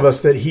all of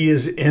us that he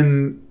is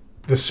in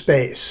the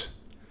space.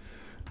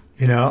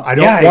 You know, I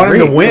don't want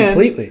him to win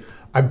completely.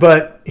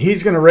 But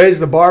he's going to raise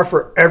the bar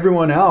for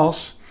everyone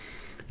else,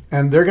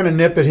 and they're going to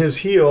nip at his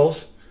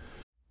heels.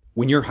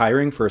 When you're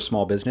hiring for a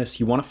small business,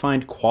 you want to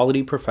find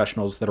quality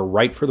professionals that are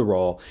right for the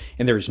role,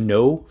 and there's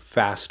no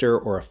faster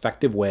or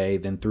effective way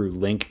than through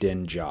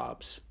LinkedIn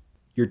Jobs.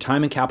 Your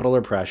time and capital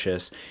are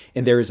precious,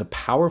 and there is a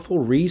powerful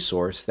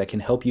resource that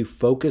can help you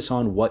focus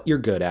on what you're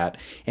good at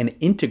and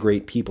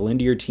integrate people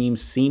into your team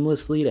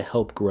seamlessly to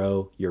help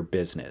grow your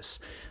business.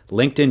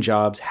 LinkedIn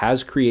Jobs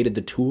has created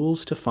the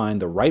tools to find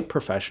the right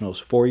professionals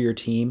for your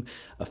team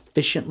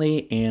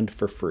efficiently and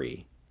for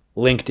free.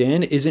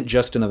 LinkedIn isn't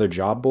just another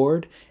job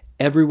board.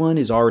 Everyone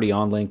is already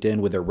on LinkedIn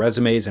with their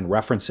resumes and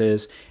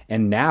references,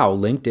 and now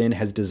LinkedIn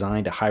has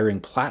designed a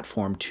hiring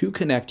platform to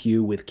connect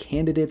you with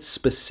candidates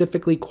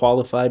specifically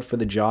qualified for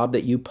the job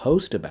that you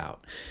post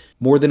about.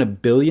 More than 1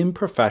 billion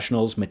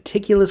professionals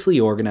meticulously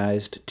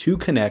organized to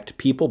connect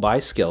people by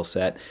skill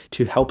set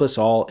to help us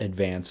all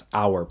advance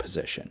our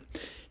position.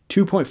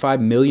 2.5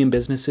 million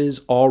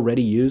businesses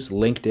already use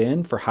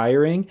LinkedIn for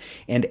hiring,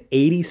 and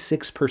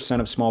 86%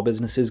 of small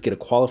businesses get a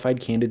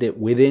qualified candidate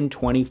within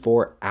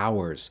 24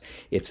 hours.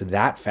 It's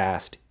that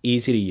fast,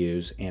 easy to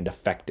use, and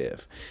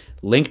effective.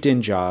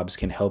 LinkedIn Jobs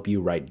can help you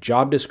write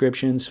job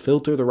descriptions,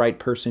 filter the right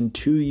person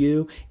to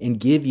you, and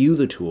give you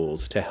the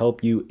tools to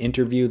help you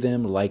interview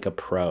them like a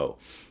pro.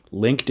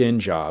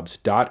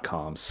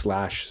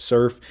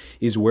 LinkedInjobs.com/surf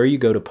is where you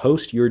go to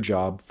post your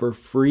job for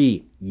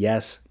free.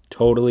 Yes,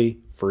 totally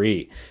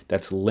free.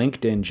 That's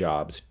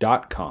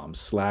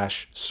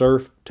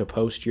LinkedInjobs.com/surf to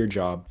post your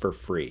job for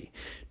free.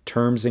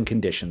 Terms and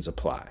conditions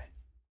apply.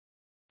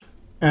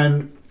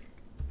 And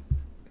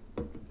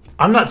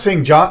I'm not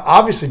saying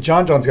obviously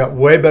John John's got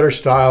way better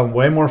style and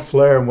way more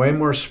flair and way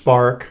more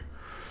spark,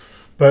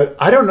 but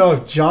I don't know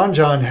if John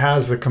John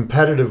has the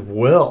competitive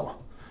will.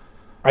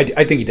 I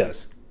think he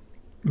does.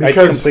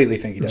 Because I completely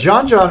think he does.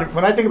 John John,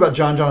 when I think about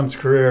John John's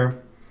career,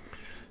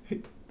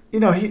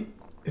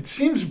 it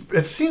seems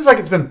like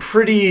it's been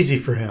pretty easy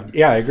for him.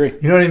 Yeah, I agree.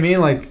 You know what I mean?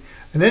 Like,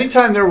 and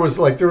anytime there was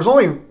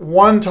only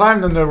one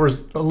time then there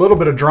was a little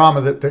bit of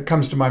drama that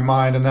comes to my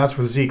mind, and that's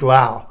with Zeke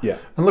Lau. Yeah.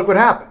 And look what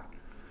happened.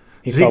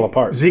 He fell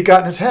apart. Zeke got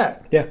in his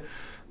head. Yeah.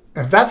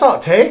 If that's all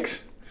it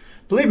takes,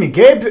 believe me,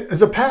 Gabe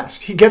is a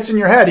pest. He gets in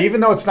your head,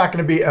 even though it's not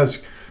going to be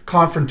as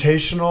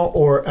confrontational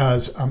or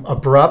as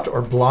abrupt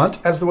or blunt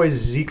as the way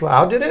Zeke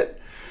Lau did it.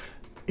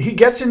 He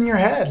gets in your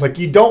head. Like,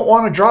 you don't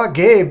want to draw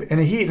Gabe in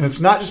a heat. And it's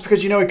not just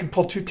because he can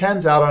pull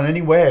 210s out on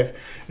any wave.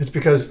 It's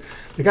because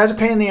the guy's a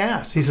pain in the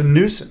ass. He's a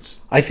nuisance.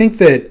 I think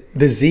that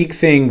the Zeke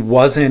thing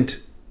wasn't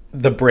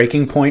the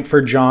breaking point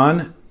for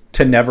John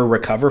to never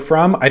recover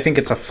from. I think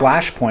it's a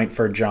flashpoint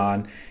for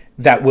John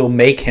that will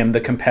make him the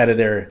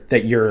competitor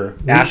that you're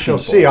asking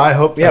for. We shall see. I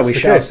hope that's the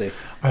case. Yeah, we shall see.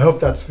 I hope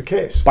that's the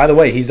case. By the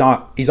way, he's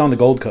on the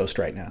Gold Coast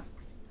right now.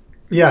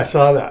 Yeah, I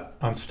saw that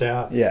on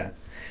staff. Yeah.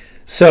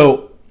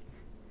 So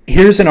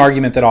here's an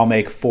argument that I'll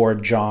make for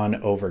John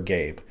over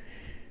Gabe.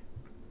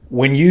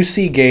 When you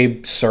see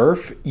Gabe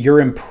surf, you're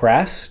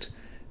impressed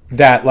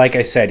that, like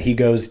I said, he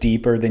goes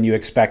deeper than you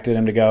expected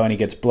him to go and he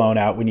gets blown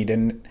out when you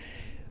didn't.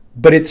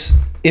 But it's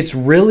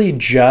really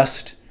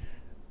just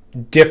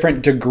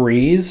different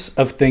degrees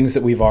of things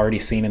that we've already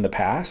seen in the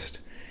past.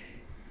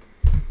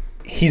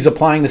 He's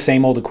applying the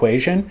same old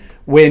equation.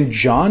 When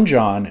John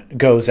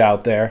goes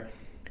out there,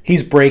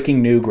 he's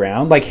breaking new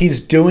ground. Like, he's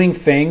doing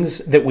things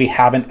that we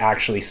haven't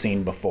actually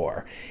seen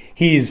before.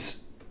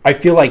 I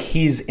feel like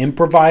he's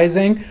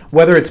improvising,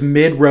 whether it's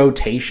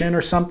mid-rotation or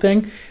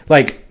something.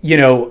 Like,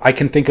 I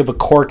can think of a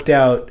corked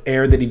out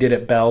air that he did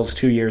at Bell's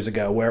 2 years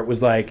ago where it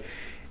was like,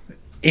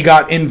 he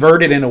got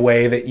inverted in a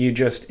way that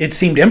it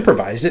seemed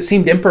improvised. It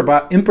seemed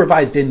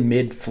improvised in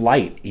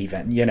mid-flight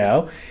even,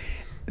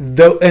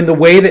 and the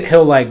way that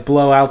he'll like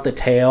blow out the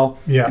tail,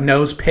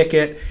 nose pick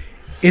it.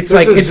 It's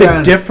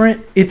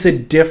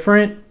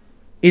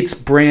it's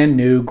brand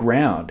new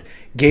ground.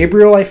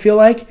 Gabriel, I feel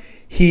like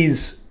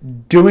he's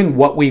doing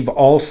what we've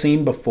all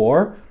seen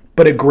before,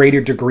 but a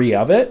greater degree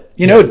of it.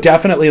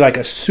 Definitely like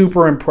a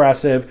super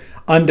impressive,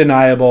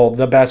 undeniable,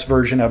 the best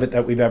version of it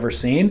that we've ever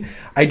seen.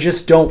 I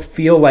just don't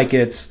feel like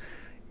it's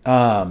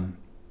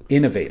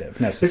innovative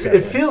necessarily.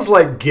 It feels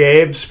like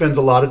Gabe spends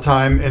a lot of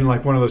time in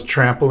like one of those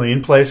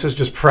trampoline places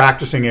just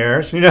practicing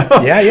airs,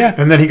 Yeah.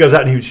 And then he goes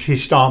out and he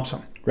stomps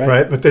them.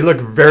 Right. But they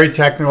look very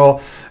technical,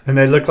 and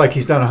they look like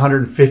he's done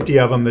 150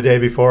 of them the day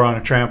before on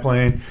a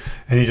trampoline.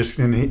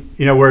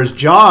 And whereas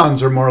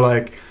John's are more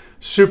like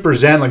super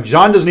zen. Like,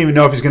 John doesn't even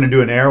know if he's going to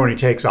do an air when he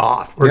takes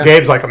off. Where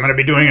Gabe's like, I'm going to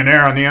be doing an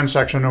air on the end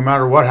section no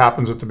matter what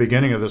happens at the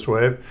beginning of this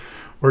wave.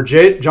 Where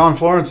John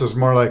Florence is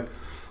more like,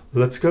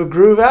 let's go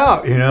groove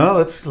out,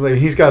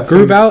 he's got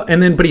groove out,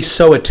 but he's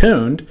so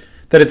attuned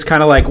that it's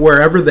kind of like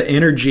wherever the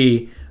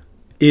energy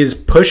is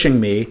pushing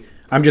me,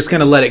 I'm just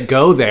going to let it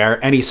go there.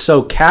 And he's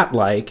so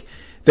cat-like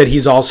that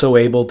he's also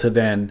able to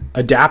then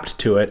adapt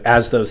to it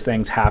as those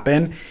things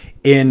happen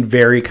in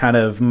very kind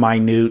of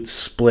minute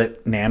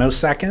split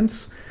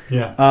nanoseconds.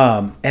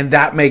 Yeah. And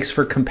that makes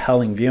for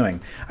compelling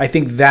viewing. I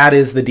think that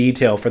is the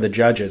detail for the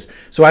judges.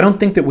 So I don't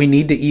think that we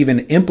need to even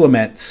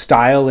implement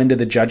style into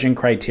the judging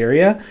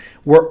criteria.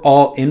 We're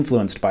all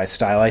influenced by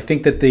style. I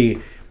think that the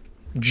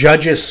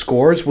judges'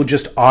 scores will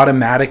just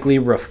automatically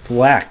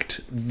reflect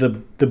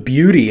the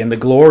beauty and the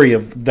glory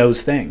of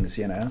those things,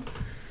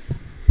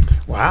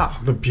 Wow,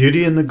 the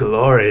beauty and the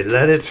glory.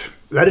 Let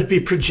it be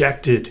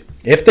projected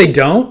If they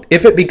don't,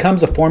 if it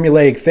becomes a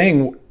formulaic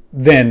thing,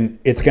 then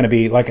it's going to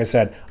be, like I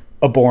said,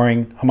 a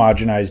boring,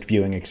 homogenized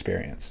viewing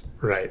experience.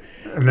 Right.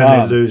 And then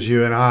they lose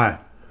you and I.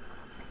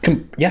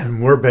 Yeah.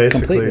 And we're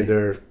basically completely.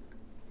 their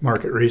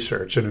market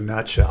research in a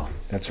nutshell.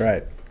 That's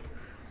right.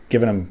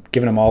 Giving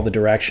them all the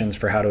directions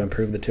for how to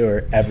improve the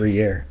tour every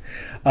year.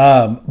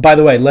 By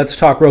the way, let's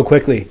talk real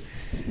quickly.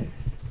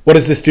 What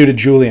does this do to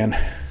Julian?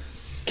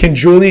 Can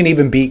Julian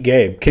even beat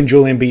Gabe? Can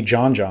Julian beat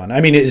John?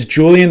 I mean, is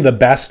Julian the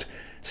best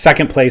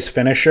second place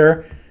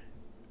finisher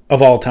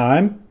of all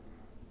time?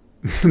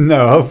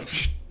 No,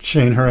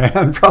 Shane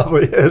Horan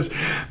probably is.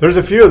 There's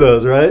a few of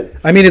those, right?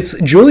 I mean,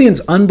 Julian's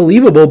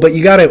unbelievable, but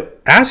you got to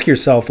ask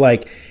yourself,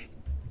 like,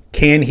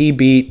 can he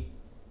beat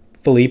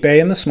Felipe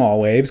in the small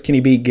waves? Can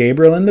he beat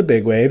Gabriel in the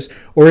big waves?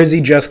 Or is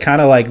he just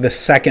kind of like the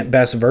second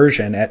best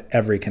version at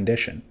every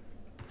condition?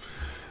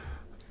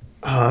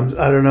 I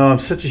don't know. I'm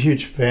such a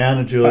huge fan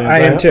of Julian. I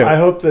am too. I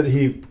hope that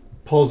he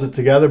pulls it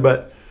together,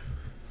 but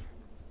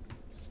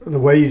the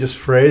way you just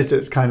phrased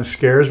it kind of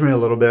scares me a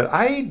little bit.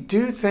 I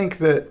do think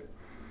that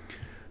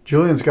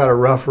Julian's got a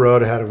rough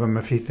road ahead of him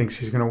if he thinks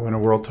he's going to win a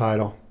world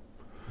title.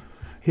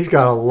 He's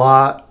got a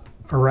lot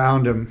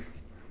around him.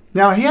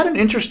 Now, he had an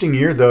interesting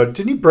year, though.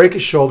 Didn't he break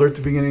his shoulder at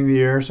the beginning of the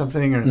year or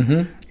something?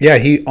 Or? Yeah,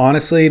 he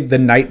honestly, the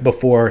night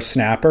before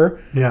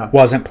Snapper, Yeah.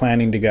 wasn't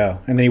planning to go.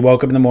 And then he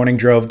woke up in the morning,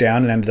 drove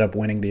down, and ended up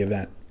winning the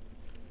event.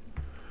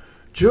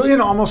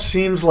 Julian almost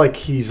seems like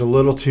he's a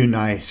little too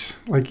nice.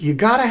 Like, you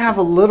got to have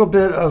a little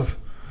bit of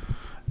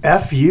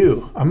F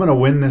you. I'm going to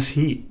win this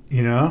heat,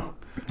 you know?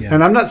 Yeah.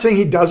 And I'm not saying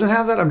he doesn't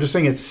have that. I'm just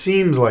saying it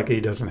seems like he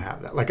doesn't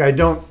have that. Like,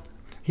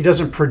 he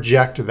doesn't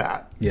project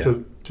that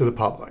to the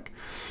public.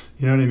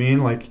 You know what I mean?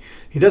 Like,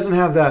 he doesn't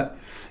have that.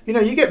 You know,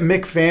 you get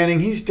Mick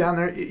Fanning. He's down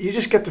there. You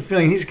just get the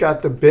feeling he's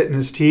got the bit in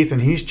his teeth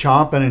and he's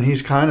chomping and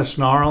he's kind of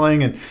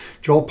snarling. And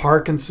Joel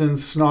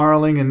Parkinson's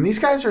snarling. And these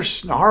guys are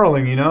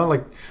snarling, you know?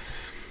 Like,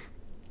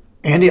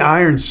 Andy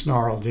Irons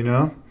snarled, you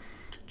know?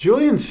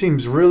 Julian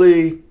seems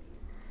really...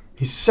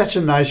 He's such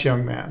a nice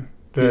young man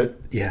that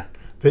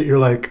you're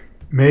like,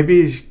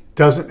 maybe he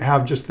doesn't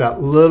have just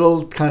that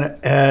little kind of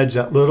edge,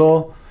 that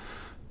little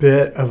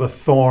bit of a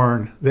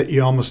thorn that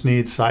you almost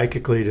need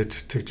psychically to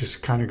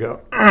just kind of go,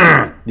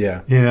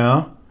 Yeah. you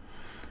know?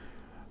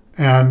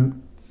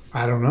 And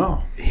I don't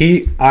know.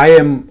 I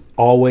am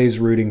always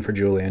rooting for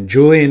Julian.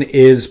 Julian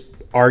is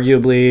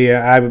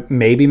arguably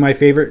maybe my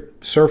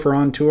favorite surfer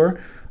on tour,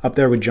 up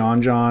there with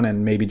John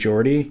and maybe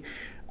Jordy.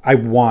 I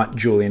want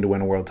Julian to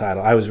win a world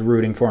title. I was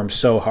rooting for him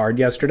so hard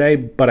yesterday,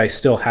 but I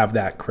still have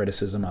that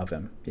criticism of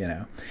him, you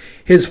know.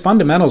 His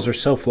fundamentals are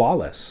so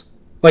flawless.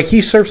 Like,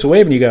 he surfs a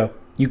wave and you go,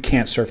 you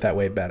can't surf that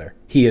wave better.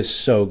 He is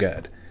so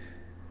good.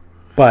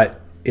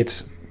 But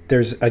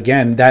there's,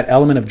 again, that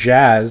element of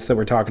jazz that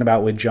we're talking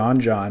about with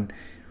John.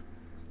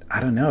 I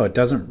don't know. It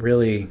doesn't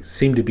really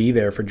seem to be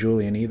there for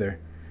Julian either.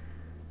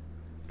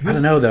 I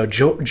don't know, though.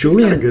 Julian... He's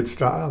got a good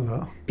style,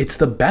 though. It's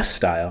the best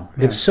style.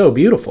 Yeah. It's so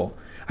beautiful.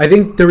 I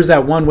think there was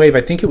that one wave.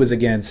 I think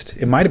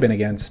it might have been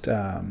against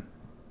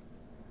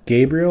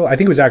Gabriel. I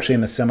think it was actually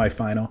in the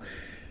semifinal.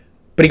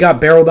 But he got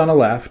barreled on a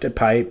left at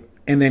pipe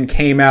and then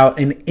came out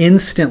and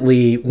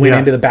instantly went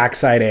into the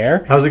backside air.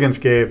 That was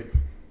against Gabe.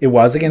 It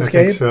was against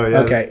Gabe? I think so, yeah.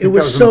 Okay. It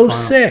was so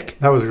sick.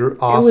 That was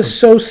awesome. It was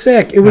so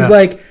sick. It was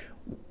like,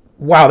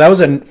 wow, that was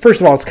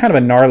first of all, it's kind of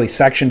a gnarly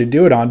section to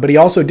do it on, but he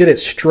also did it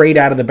straight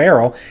out of the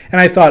barrel.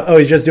 And I thought,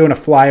 he's just doing a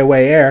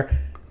flyaway air.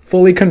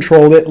 Fully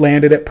controlled it,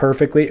 landed it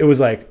perfectly. It was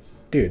like,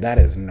 dude, that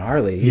is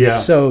gnarly. He's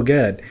so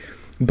good.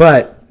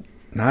 But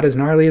not as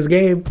gnarly as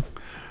Gabe.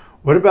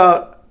 What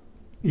about,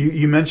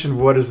 you mentioned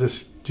what does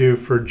this do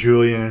for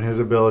Julian and his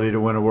ability to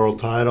win a world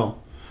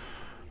title?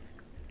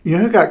 You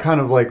know who got kind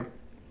of like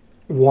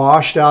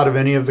washed out of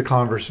any of the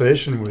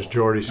conversation was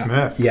Jordy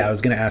Smith. Yeah, I was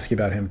going to ask you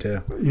about him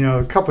too. You know,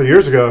 a couple of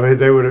years ago,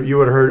 you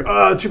would have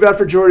heard, too bad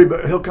for Jordy,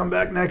 but he'll come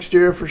back next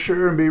year for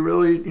sure and be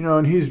really, you know,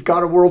 and he's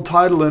got a world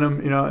title in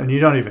him, you know, and you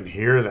don't even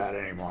hear that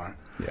anymore.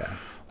 Yeah.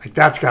 Like,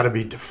 that's got to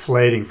be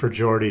deflating for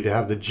Jordy to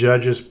have the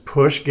judges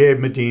push Gabe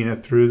Medina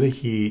through the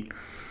heat.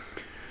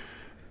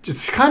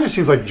 It kind of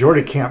seems like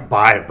Jordy can't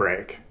buy a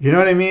break. You know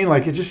what I mean?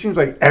 Like, it just seems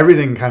like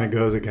everything kind of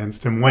goes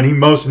against him when he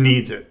most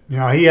needs it. You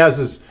know, he has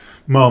his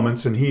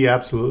moments and he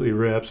absolutely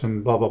rips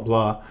and blah, blah,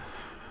 blah.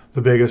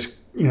 The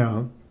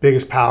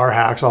biggest power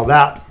hacks, all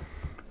that.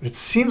 It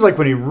seems like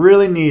when he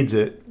really needs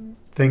it,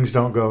 things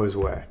don't go his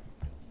way.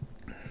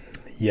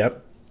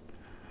 Yep.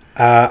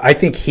 I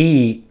think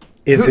he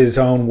is his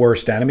own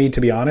worst enemy,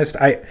 to be honest.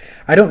 I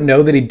don't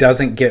know that he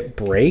doesn't get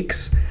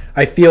breaks.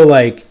 I feel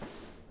like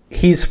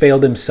he's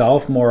failed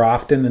himself more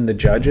often than the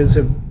judges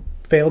have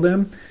failed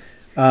him.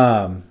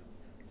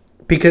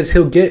 Because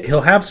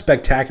he'll have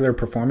spectacular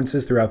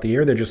performances throughout the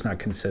year. They're just not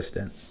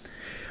consistent.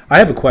 I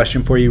have a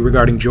question for you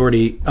regarding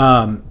Jordy.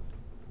 I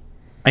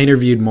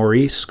interviewed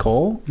Maurice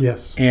Cole.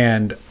 Yes.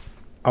 And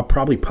I'll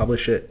probably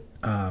publish it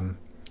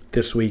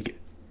this week.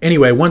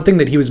 Anyway, one thing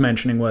that he was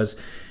mentioning was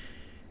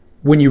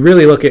when you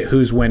really look at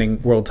who's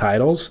winning world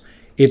titles,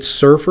 it's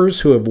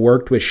surfers who have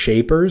worked with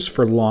shapers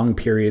for long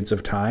periods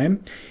of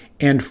time.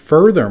 And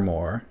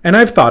furthermore, and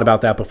I've thought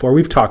about that before.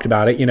 We've talked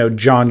about it.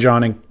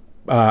 John and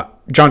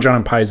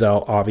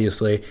Peisel,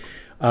 obviously,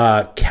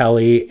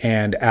 Kelly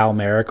and Al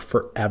Merrick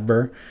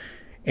forever,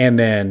 and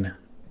then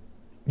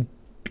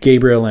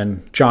Gabriel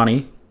and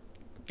Johnny.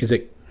 Is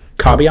it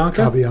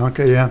Cabianca?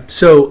 Cabianca, yeah.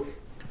 So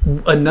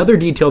another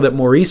detail that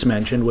Maurice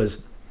mentioned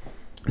was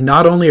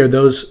not only are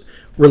those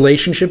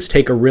relationships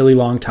take a really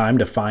long time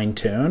to fine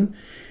tune,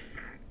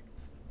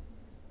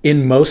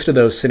 in most of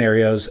those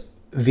scenarios,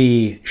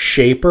 the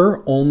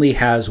shaper only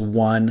has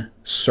one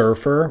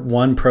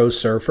pro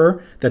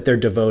surfer that they're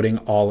devoting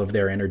all of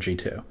their energy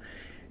to.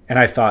 And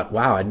I thought,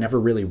 wow, I'd never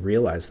really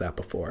realized that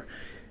before.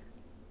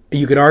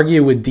 You could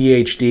argue with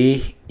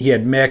DHD, he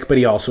had Mick, but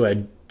he also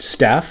had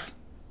Steph.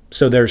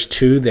 So there's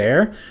two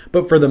there.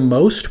 But for the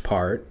most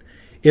part,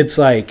 it's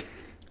like,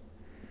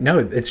 no,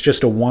 it's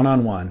just a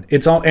one-on-one.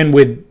 It's all, and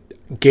with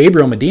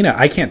Gabriel Medina,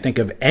 I can't think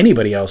of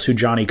anybody else who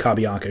Johnny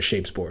Cabianca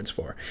shapes boards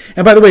for.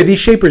 And by the way, these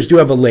shapers do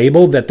have a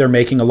label that they're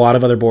making a lot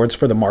of other boards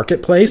for the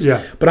marketplace.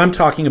 Yeah. But I'm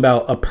talking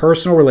about a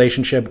personal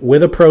relationship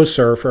with a pro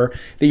surfer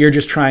that you're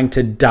just trying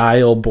to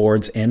dial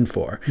boards in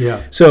for.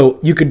 Yeah. So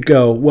you could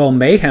go, well,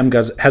 Mayhem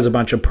has a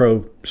bunch of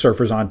pro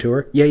surfers on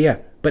tour. Yeah,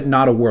 but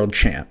not a world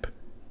champ.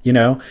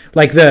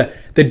 Like the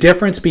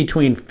difference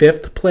between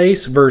fifth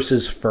place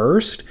versus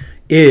first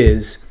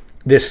is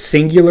this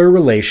singular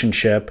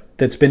relationship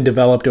that's been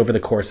developed over the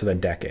course of a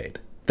decade.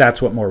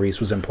 That's what Maurice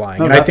was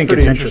implying. And I think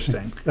it's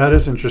interesting. That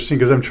is interesting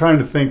because I'm trying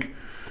to think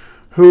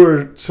who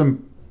are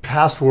some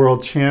past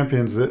world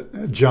champions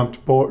that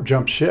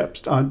jumped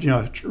ships on,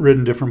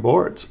 ridden different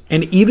boards.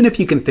 And even if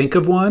you can think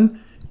of one,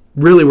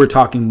 really we're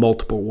talking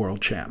multiple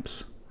world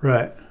champs.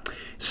 Right.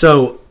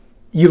 So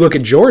you look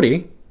at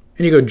Jordy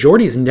and you go,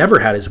 Jordy's never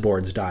had his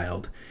boards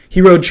dialed.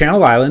 He rode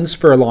Channel Islands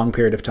for a long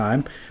period of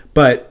time,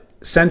 but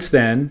since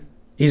then,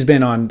 he's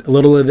been on a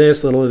little of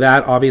this, a little of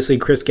that. Obviously,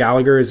 Chris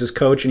Gallagher is his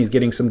coach, and he's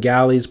getting some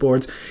galleys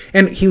boards.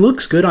 And he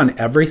looks good on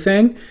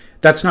everything.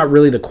 That's not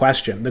really the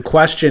question. The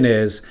question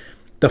is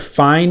the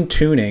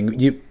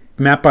fine-tuning.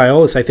 Matt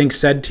Biolis, I think,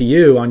 said to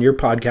you on your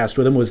podcast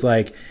with him was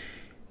like,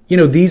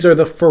 these are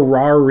the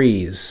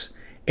Ferraris.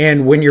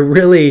 And when you're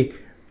really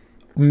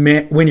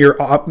when you're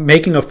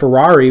making a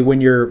Ferrari,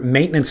 when you're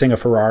maintaining a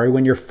Ferrari,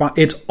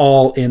 it's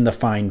all in the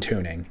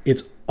fine-tuning.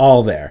 It's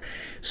all there.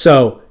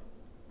 So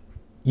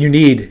you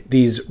need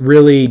these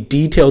really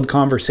detailed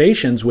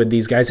conversations with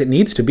these guys. It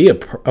needs to be a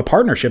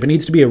partnership. It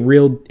needs to be a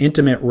real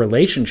intimate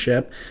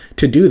relationship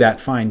to do that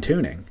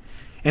fine-tuning.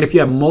 And if you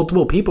have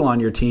multiple people on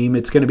your team,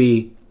 it's going to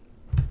be,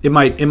 it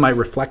might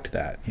reflect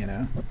that,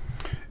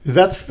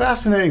 That's a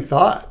fascinating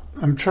thought.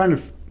 I'm trying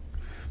to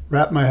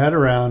wrap my head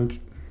around.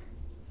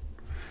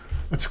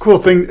 That's a cool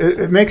thing.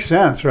 It makes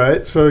sense,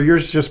 right? So you're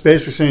just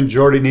basically saying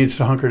Jordy needs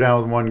to hunker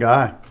down with one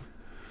guy.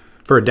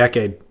 For a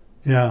decade.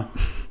 Yeah.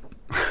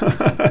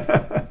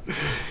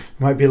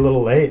 Might be a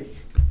little late.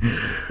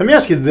 Let me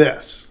ask you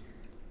this.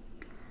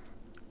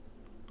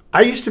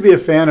 I used to be a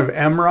fan of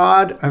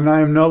Emrod, and I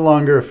am no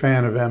longer a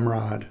fan of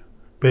Emrod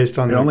based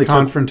on the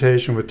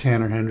confrontation with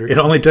Tanner Hendricks. It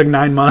only took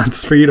 9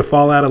 months for you to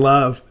fall out of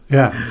love.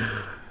 Yeah.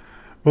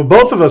 Well,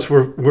 both of us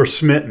were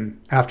smitten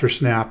after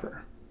Snapper.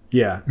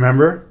 Yeah.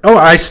 Remember? Oh,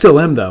 I still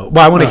am, though.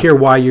 Well, I want to hear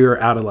why you're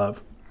out of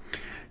love.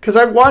 Because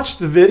I watched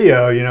the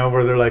video,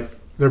 where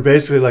they're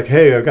basically like,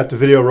 hey, I got the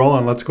video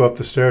rolling. Let's go up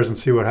the stairs and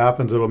see what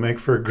happens. It'll make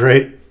for a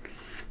great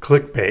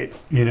clickbait,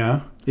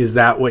 Is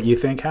that what you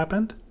think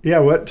happened?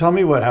 Yeah. Tell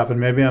me what happened.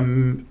 Maybe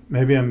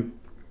I'm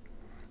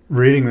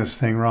reading this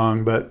thing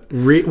wrong, but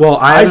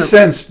I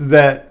sensed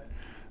that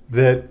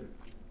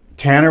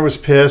Tanner was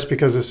pissed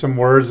because of some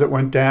words that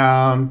went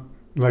down.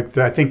 Like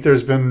I think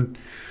there's been,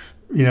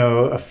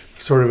 a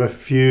sort of a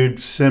feud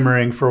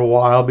simmering for a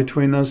while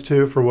between those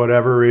two for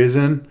whatever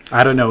reason.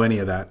 I don't know any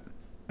of that.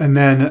 And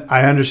then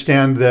I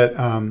understand that,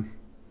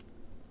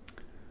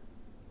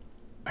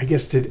 I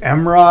guess, did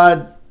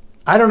Emrod,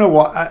 I don't know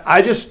why,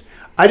 I just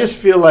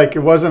feel like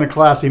it wasn't a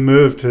classy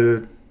move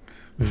to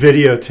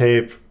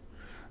videotape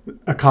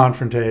a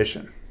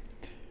confrontation.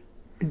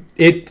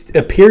 It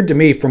appeared to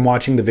me from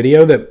watching the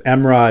video that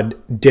Emrod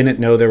didn't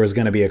know there was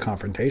going to be a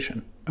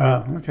confrontation.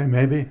 Oh, okay,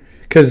 maybe.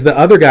 Because the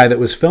other guy that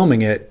was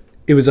filming it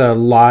was a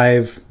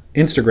live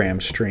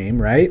Instagram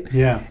stream, right?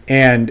 Yeah.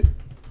 And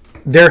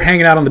they're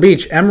hanging out on the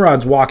beach.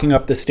 Emrod's walking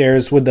up the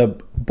stairs with a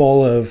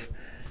bowl of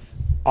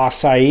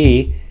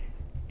acai,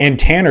 and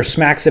Tanner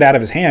smacks it out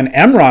of his hand.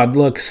 Emrod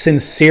looks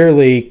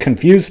sincerely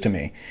confused to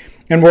me.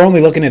 And we're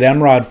only looking at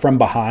Emrod from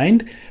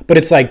behind, but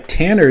it's like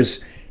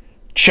Tanner's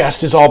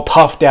chest is all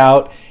puffed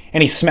out,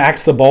 and he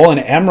smacks the bowl, and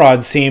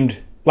Emrod seemed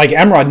like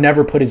Emrod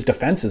never put his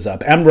defenses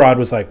up. Emrod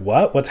was like,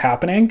 what? What's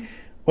happening?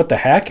 What the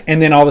heck?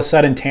 And then all of a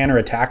sudden Tanner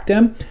attacked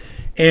him.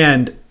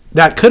 And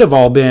that could have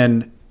all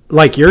been,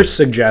 like you're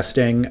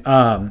suggesting,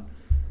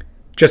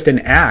 just an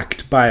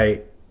act by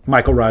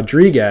Michael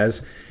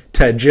Rodriguez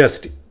to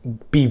just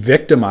be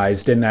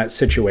victimized in that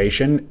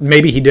situation.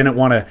 Maybe he didn't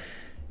want to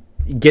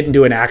get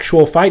into an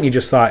actual fight, and he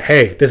just thought,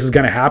 hey, this is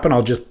going to happen.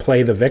 I'll just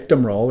play the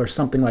victim role or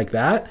something like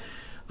that.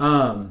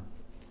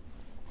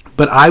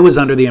 But I was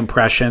under the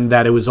impression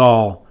that it was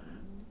all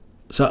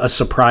So a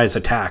surprise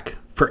attack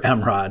for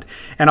Emrod.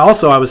 And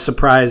also I was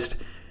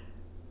surprised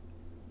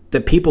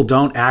that people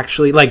don't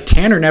actually, like,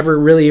 Tanner never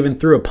really even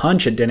threw a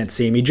punch, it didn't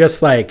seem. He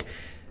just, like,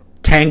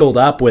 tangled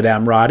up with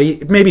Emrod.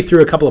 He maybe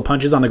threw a couple of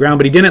punches on the ground,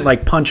 but he didn't,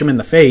 like, punch him in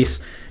the face,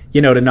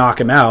 to knock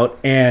him out.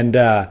 And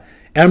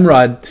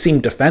Emrod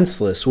seemed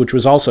defenseless, which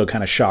was also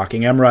kind of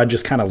shocking. Emrod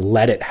just kind of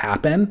let it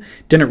happen,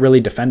 didn't really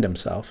defend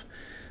himself.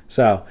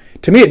 So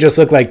to me, it just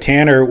looked like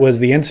Tanner was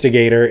the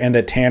instigator and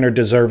that Tanner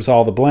deserves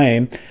all the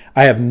blame.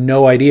 I have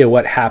no idea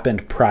what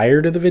happened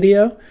prior to the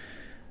video.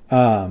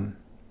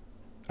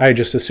 I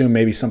just assumed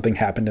maybe something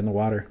happened in the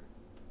water.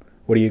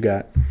 What do you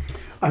got?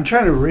 I'm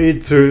trying to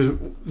read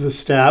through the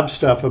stab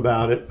stuff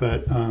about it,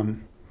 but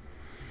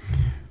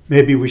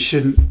maybe we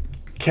shouldn't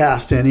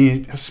cast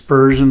any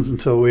aspersions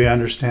until we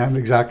understand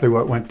exactly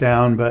what went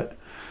down. But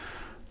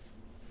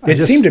it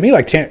seemed to me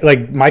like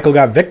Michael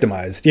got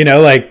victimized,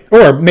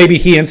 or maybe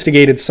he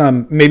instigated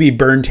maybe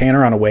burned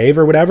Tanner on a wave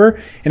or whatever,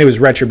 and it was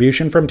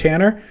retribution from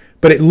Tanner.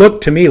 But it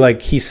looked to me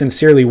like he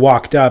sincerely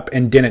walked up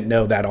and didn't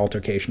know that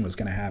altercation was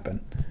going to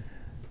happen.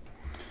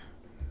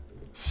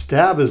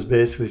 Stab is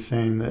basically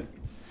saying that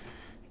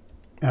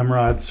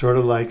Emrod sort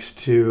of likes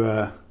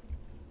to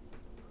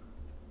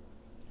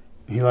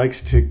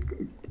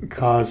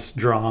cause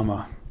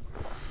drama,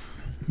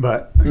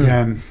 but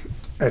again,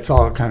 it's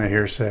all kind of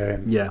hearsay.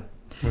 And yeah,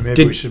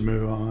 maybe we should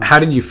move on. How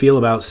did you feel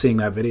about seeing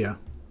that video?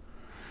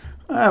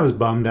 I was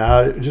bummed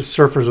out. Just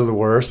surfers are the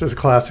worst. It's a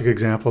classic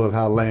example of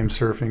how lame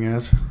surfing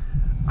is.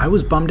 I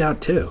was bummed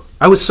out too.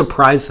 I was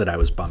surprised that I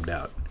was bummed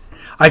out.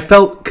 I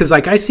felt, because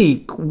I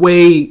see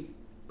way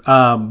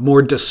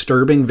more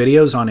disturbing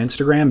videos on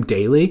Instagram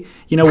daily,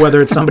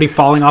 whether it's somebody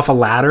falling off a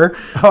ladder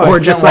or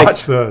just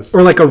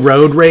or like a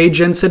road rage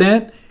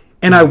incident.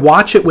 And I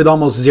watch it with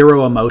almost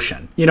zero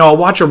emotion. I'll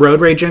watch a road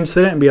rage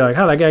incident and be like,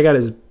 oh, that guy got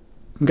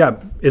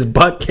his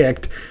butt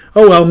kicked.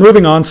 Oh, well,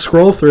 moving on,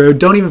 scroll through.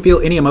 Don't even feel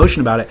any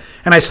emotion about it.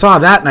 And I saw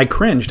that and I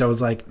cringed. I was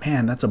like,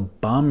 man, that's a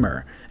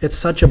bummer. It's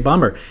such a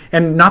bummer.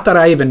 And not that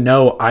I even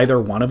know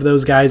either one of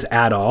those guys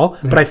at all,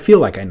 but I feel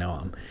like I know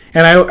them.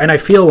 And I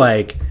feel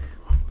like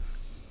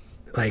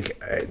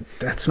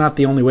that's not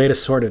the only way to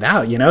sort it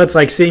out. It's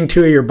like seeing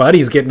two of your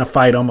buddies get in a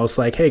fight, almost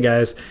like, hey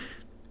guys,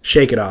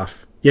 shake it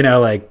off.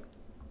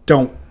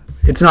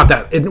 It's not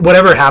that,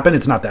 whatever happened,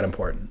 it's not that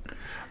important.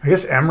 I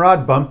guess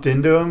Emrod bumped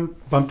into him,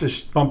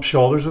 bumped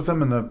shoulders with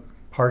him in the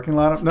parking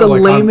lot. It's the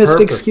lamest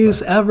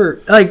excuse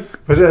ever.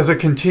 But as a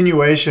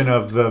continuation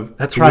of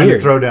trying to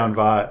throw down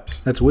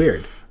vibes. That's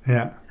weird.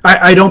 Yeah.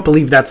 I don't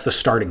believe that's the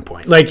starting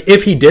point.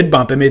 If he did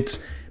bump him, it's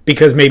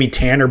because maybe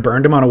Tanner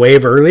burned him on a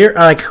wave earlier.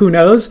 Who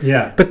knows?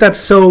 Yeah. But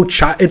that's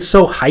it's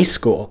so high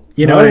school.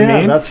 You know what I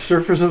mean? That's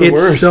surfers are the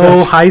worst. It's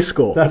so high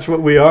school. That's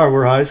what we are.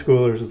 We're high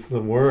schoolers. It's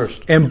the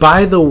worst. And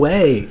by the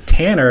way,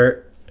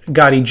 Tanner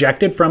got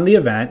ejected from the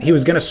event. He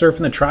was going to surf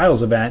in the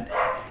trials event,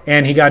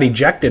 and he got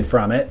ejected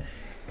from it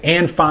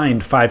and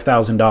fined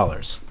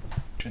 $5,000.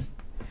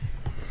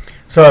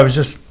 So I was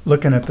just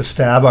looking at the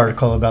Stab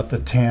article about the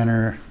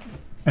Tanner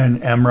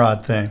and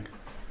Emrod thing.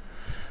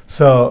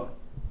 So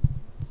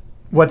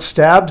what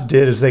Stab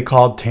did is they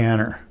called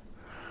Tanner,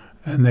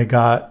 and they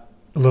got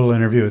a little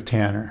interview with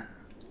Tanner.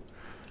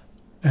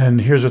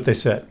 And here's what they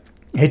said.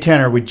 Hey,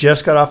 Tanner, we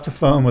just got off the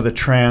phone with a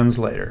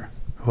translator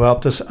who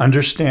helped us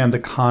understand the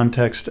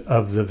context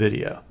of the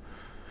video.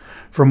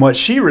 From what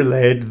she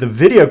relayed, the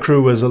video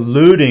crew was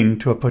alluding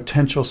to a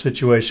potential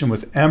situation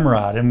with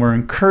Emrod and were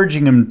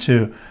encouraging him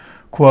to,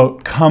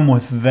 quote, come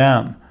with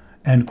them,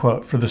 end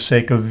quote, for the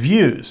sake of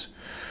views.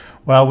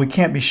 While we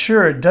can't be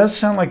sure, it does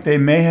sound like they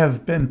may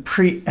have been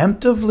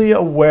preemptively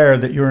aware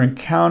that your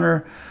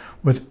encounter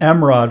with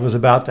Emrod was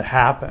about to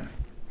happen.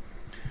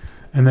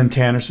 And then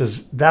Tanner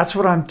says, that's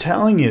what I'm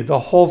telling you. The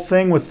whole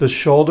thing with the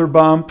shoulder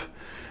bump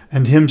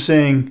and him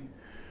saying,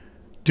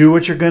 do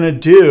what you're going to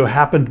do,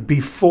 happened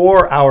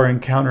before our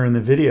encounter in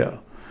the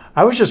video.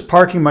 I was just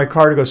parking my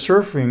car to go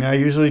surfing. I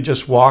usually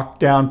just walk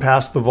down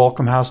past the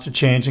Volcom house to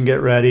change and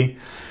get ready.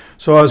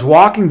 So I was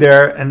walking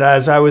there, and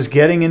as I was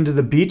getting into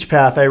the beach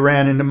path, I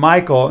ran into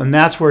Michael, and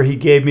that's where he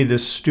gave me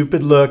this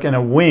stupid look and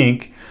a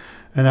wink.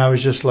 And I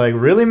was just like,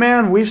 really,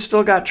 man? We've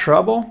still got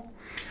trouble?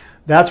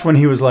 That's when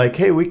he was like,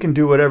 hey, we can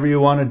do whatever you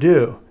want to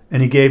do.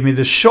 And he gave me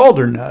the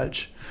shoulder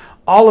nudge.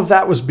 All of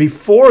that was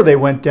before they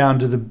went down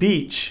to the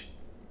beach.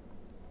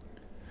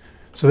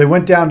 So they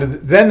went down to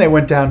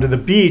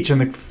the beach,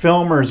 and the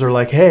filmers are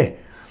like, hey,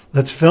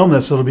 let's film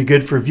this. It'll be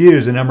good for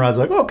views. And Emrod's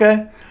like,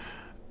 okay.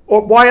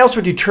 Or why else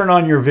would you turn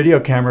on your video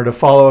camera to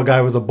follow a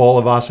guy with a bowl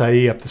of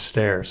acai up the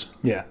stairs?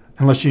 Yeah.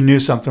 Unless you knew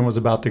something was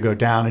about to go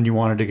down and you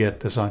wanted to get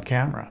this on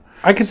camera.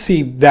 I could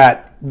see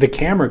that the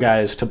camera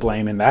guy is to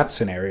blame in that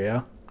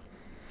scenario.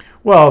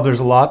 Well, there's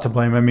a lot to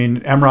blame. I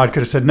mean, Emrod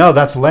could have said, no,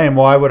 that's lame.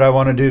 Why would I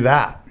want to do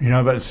that?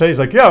 But instead he's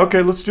like, yeah,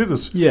 okay, let's do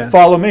this. Yeah.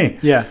 Follow me.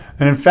 Yeah.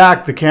 And in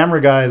fact, the camera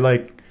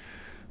guy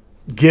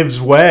gives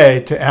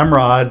way to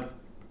Emrod.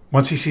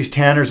 Once he sees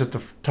Tanner's at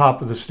the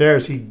top of the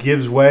stairs, he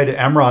gives way to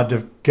Emrod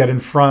to get in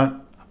front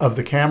of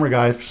the camera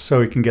guy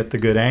so he can get the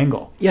good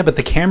angle. Yeah, but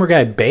the camera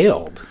guy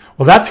bailed.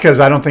 Well, that's because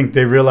I don't think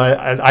they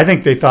realized. I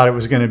think they thought it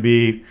was going to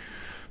be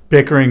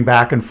bickering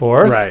back and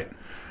forth. Right.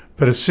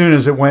 But as soon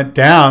as it went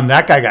down,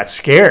 that guy got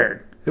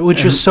scared.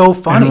 Which is so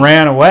funny. And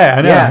ran away.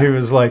 I know. Yeah. He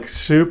was like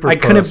super I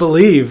couldn't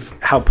believe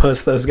how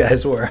puss those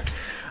guys were.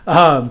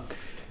 I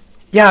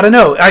don't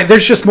know.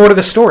 There's just more to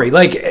the story.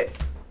 Like,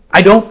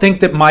 I don't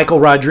think that Michael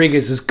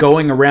Rodriguez is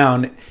going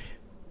around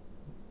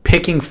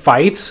picking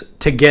fights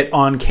to get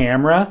on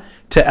camera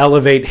to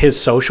elevate his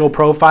social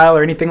profile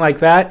or anything like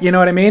that. You know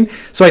what I mean?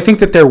 So I think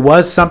that there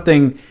was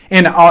something,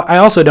 and I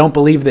also don't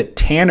believe that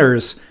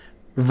Tanner's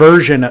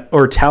version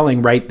or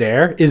telling right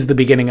there is the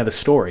beginning of the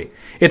story.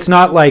 It's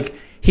not like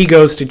he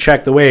goes to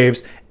check the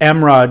waves,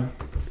 Emrod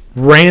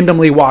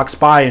randomly walks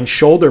by and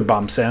shoulder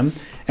bumps him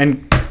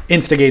and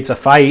instigates a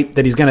fight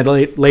that he's going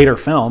to later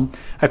film.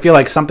 I feel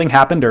like something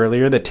happened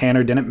earlier that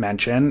Tanner didn't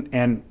mention,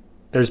 and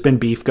there's been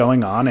beef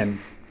going on, and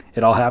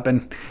it all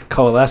happened,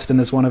 coalesced in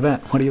this one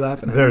event. What are you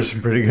laughing at? There's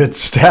some pretty good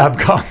stab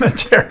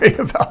commentary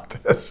about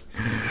this.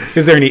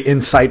 Is there any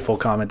insightful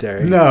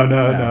commentary? No,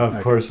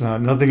 of course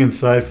not. Nothing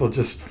insightful,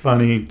 just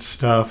funny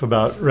stuff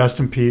about rest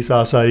in peace,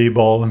 acai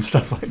bowl and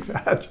stuff like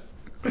that.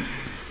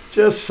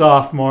 Just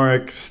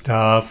sophomoric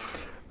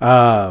stuff.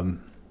 Well,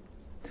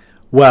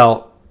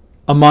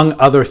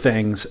 among other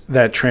things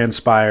that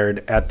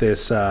transpired at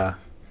this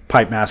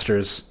Pipe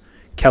Masters,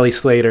 Kelly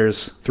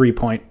Slater's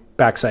 3-point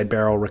backside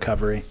barrel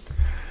recovery.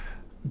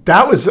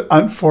 That was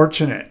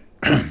unfortunate.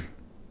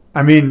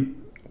 I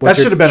mean, that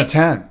should have been a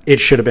 10. It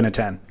should have been a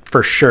 10.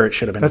 For sure it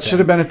should have been a 10. That should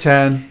have been a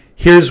 10.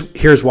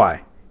 Here's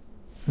why.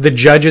 The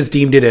judges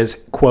deemed it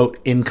as, quote,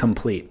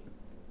 incomplete.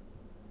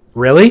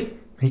 Really?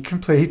 He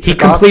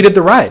completed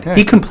the ride. Yeah.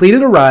 He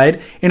completed a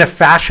ride in a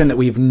fashion that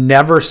we've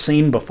never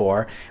seen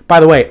before. By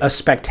the way, a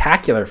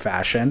spectacular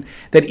fashion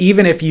that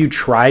even if you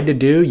tried to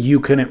do, you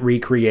couldn't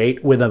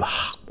recreate with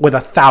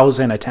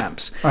 1,000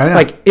 attempts. I know.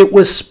 Like, it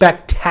was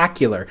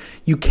spectacular.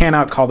 You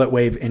cannot call that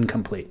wave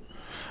incomplete.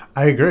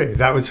 I agree.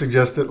 That would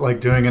suggest that like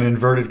doing an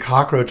inverted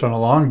cockroach on a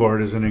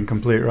longboard is an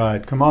incomplete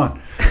ride. Come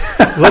on.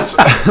 Let's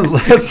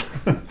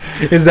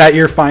Is that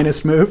your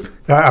finest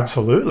move?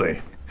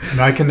 Absolutely. And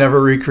I can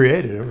never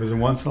recreate it. It was a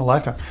once in a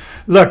lifetime.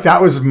 Look,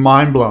 that was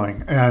mind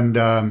blowing, and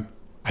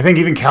I think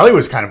even Kelly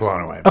was kind of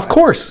blown away. Of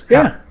course,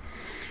 yeah.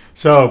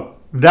 So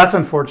that's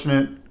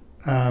unfortunate.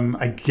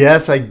 I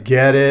guess I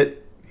get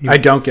it. I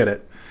don't get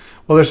it.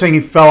 Well, they're saying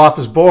he fell off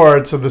his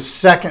board, so the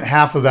second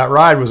half of that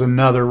ride was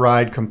another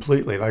ride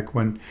completely. Like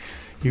when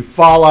you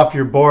fall off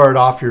your board,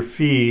 off your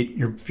feet,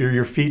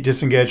 your feet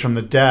disengage from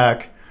the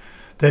deck.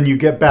 Then you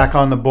get back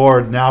on the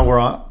board. Now we're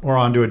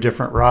on to a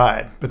different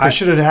ride. But they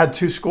should have had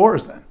 2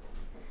 scores then.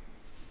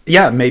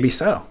 Yeah, maybe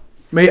so.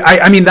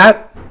 I mean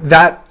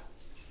that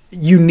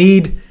you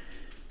need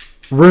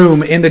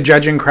room in the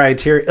judging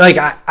criteria. Like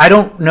I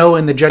don't know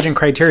in the judging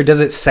criteria,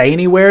 does it say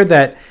anywhere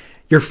that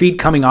your feet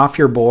coming off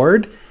your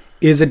board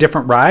is a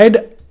different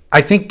ride?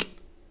 I think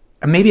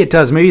maybe it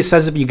does. Maybe it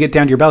says if you get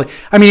down to your belly.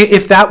 I mean,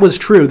 if that was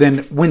true, then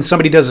when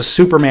somebody does a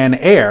Superman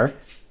air,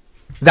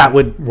 that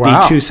would be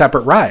 2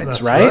 separate rides,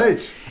 That's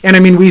right? And I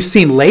mean, we've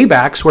seen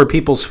laybacks where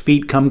people's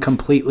feet come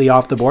completely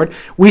off the board.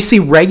 We see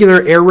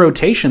regular air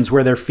rotations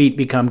where their feet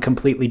become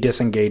completely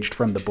disengaged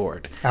from the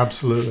board.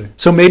 Absolutely.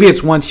 So maybe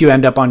it's once you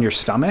end up on your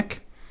stomach,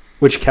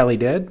 which Kelly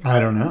did. I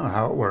don't know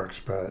how it works,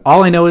 but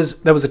All I know is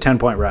that was a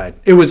 10-point ride.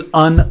 It was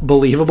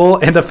unbelievable.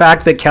 And the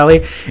fact that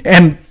Kelly,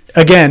 and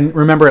again,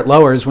 remember at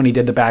Lowers when he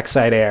did the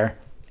backside air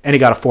and he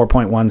got a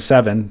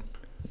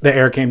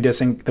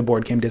 4.17, the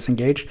board came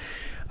disengaged.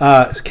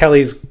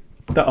 Kelly's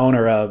the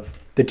owner of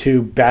the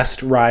 2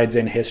 best rides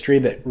in history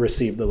that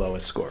received the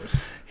lowest scores.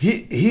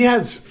 he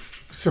has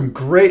some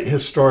great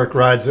historic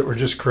rides that were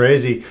just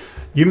crazy.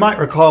 You might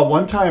recall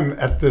one time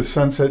at the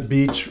Sunset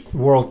Beach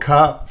World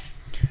Cup,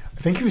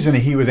 I think he was in a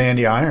heat with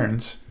Andy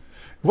Irons.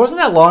 It wasn't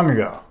that long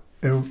ago.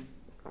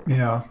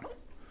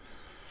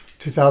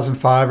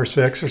 2005 or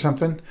 6 or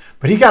something.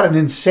 But he got an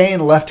insane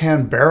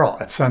left-hand barrel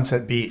at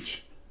Sunset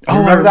Beach. You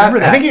remember that?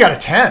 I think he got a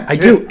 10. I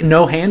do.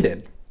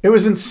 No-handed. It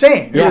was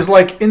insane. Yeah. It was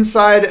like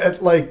inside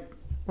at like,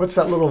 what's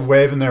that little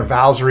wave in there?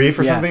 Val's Reef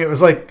or something? It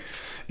was like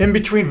in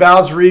between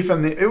Val's Reef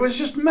and it was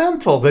just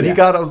mental that he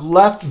got a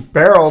left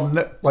barrel,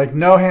 like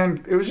no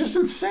hand. It was just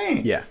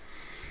insane. Yeah.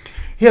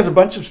 He has a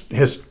bunch of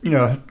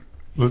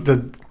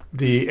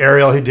the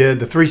aerial he did,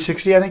 the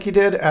 360 I think he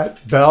did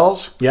at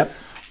Bell's Yep. a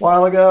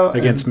while ago.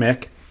 Against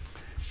Mick.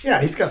 Yeah,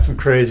 he's got some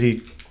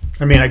crazy.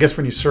 I mean, I guess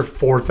when you surf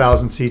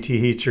 4,000 CT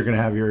heats, you're going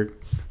to have your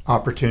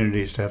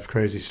opportunities to have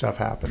crazy stuff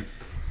happen.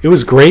 It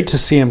was great to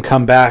see him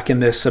come back in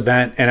this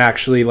event and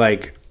actually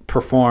like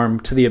perform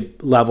to the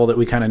level that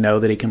we kind of know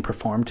that he can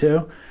perform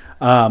to.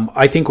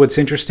 I think what's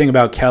interesting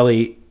about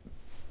Kelly,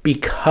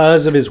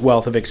 because of his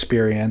wealth of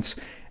experience,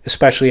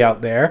 especially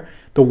out there,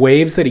 the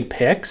waves that he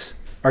picks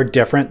are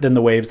different than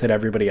the waves that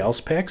everybody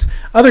else picks.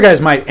 Other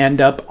guys might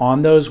end up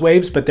on those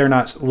waves, but they're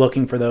not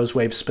looking for those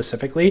waves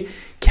specifically.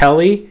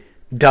 Kelly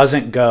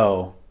doesn't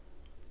go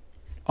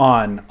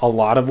on a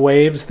lot of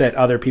waves that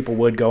other people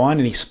would go on,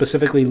 and he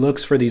specifically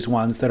looks for these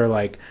ones that are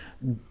like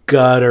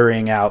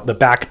guttering out the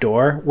back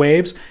door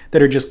waves that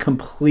are just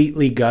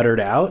completely guttered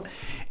out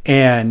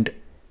and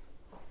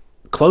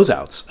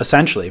closeouts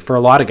essentially for a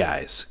lot of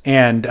guys.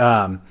 And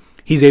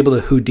he's able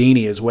to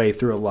Houdini his way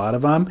through a lot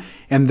of them,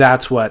 and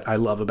that's what I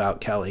love about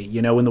Kelly.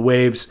 You know, when the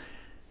waves,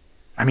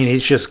 I mean,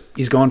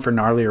 he's going for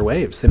gnarlier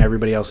waves than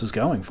everybody else is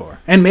going for,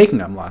 and making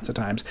them lots of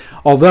times.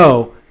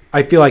 Although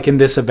I feel like in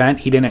this event,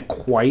 he didn't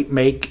quite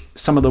make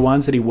some of the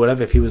ones that he would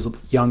have if he was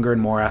younger and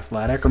more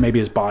athletic, or maybe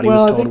his body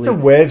was totally... I think the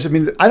waves, I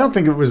mean, I don't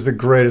think it was the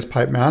greatest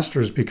Pipe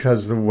Masters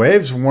because the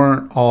waves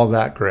weren't all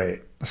that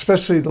great,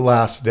 especially the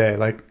last day.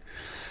 Like,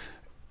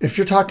 if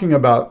you're talking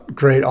about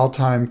great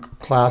all-time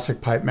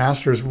classic Pipe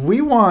Masters, we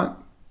want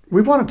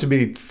it to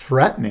be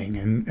threatening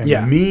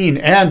and mean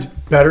and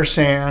better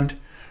sand,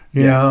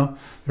 you know?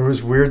 There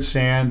was weird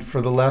sand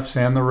for the lefts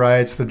and the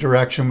rights. The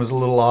direction was a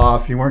little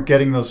off. You weren't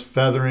getting those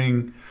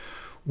feathering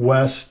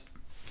west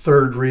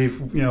third reef,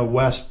 you know,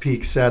 west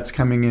peak sets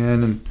coming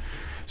in. And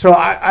so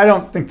I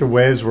don't think the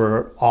waves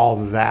were all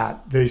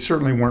that. They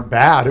certainly weren't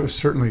bad. It was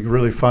certainly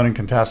really fun and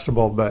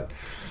contestable. But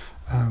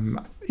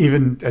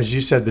even, as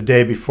you said, the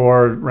day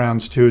before,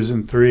 rounds 2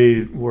 and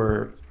 3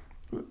 were,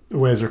 the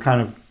waves were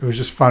kind of, it was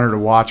just funner to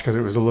watch because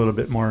it was a little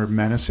bit more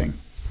menacing.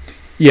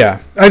 Yeah,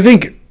 I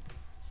think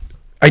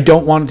I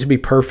don't want it to be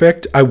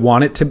perfect. I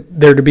want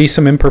there to be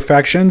some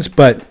imperfections,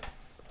 but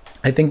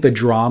I think the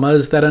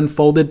dramas that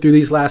unfolded through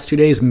these last 2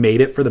 days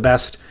made it for the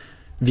best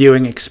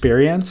viewing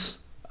experience.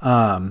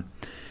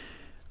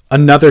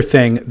 Another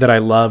thing that I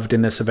loved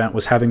in this event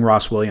was having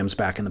Ross Williams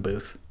back in the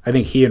booth. I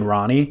think he and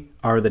Ronnie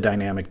are the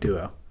dynamic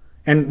duo.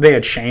 And they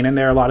had Shane in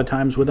there a lot of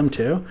times with them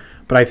too.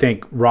 But I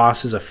think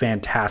Ross is a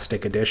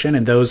fantastic addition.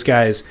 And those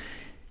guys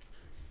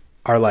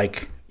are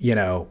like, you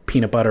know,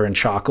 peanut butter and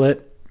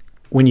chocolate.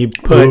 When you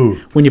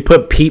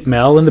put Pete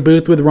Mel in the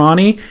booth with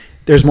Ronnie,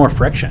 there's more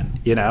friction,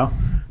 you know?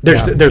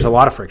 There's a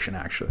lot of friction,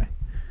 actually.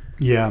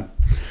 Yeah.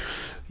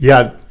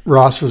 Yeah,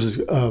 Ross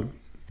was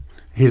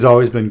he's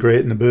always been great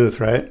in the booth,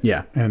 right?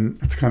 Yeah. And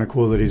it's kind of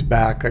cool that he's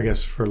back, I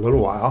guess, for a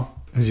little while.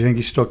 Do you think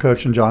he's still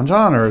coaching John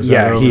or is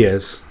that over? He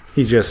is.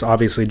 He's just,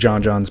 obviously,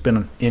 John's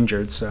been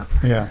injured, so.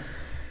 Yeah.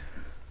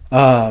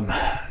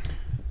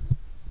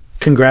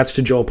 Congrats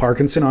to Joel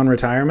Parkinson on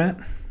retirement.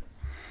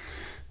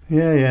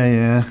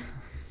 Yeah.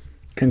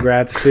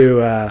 Congrats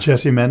to...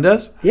 Jesse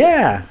Mendez?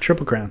 Yeah,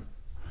 Triple Crown.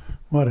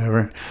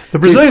 Whatever. The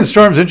Brazilian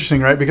storm's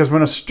interesting, right? Because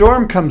when a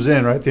storm comes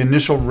in, right, the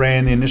initial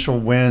rain, the initial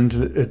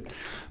wind,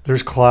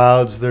 there's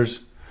clouds,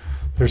 there's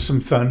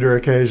some thunder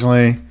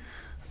occasionally.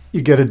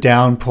 You get a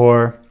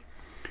downpour.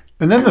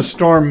 And then the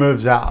storm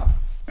moves out.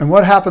 And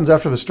what happens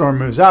after the storm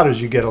moves out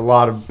is you get a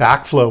lot of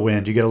backflow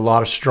wind. You get a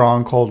lot of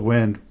strong, cold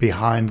wind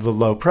behind the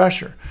low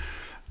pressure.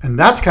 And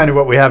that's kind of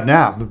what we have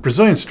now. The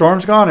Brazilian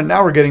storm's gone, and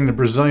now we're getting the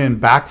Brazilian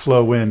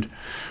backflow wind,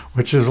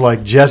 which is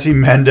like Jesse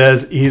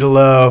Mendez,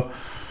 Idolo,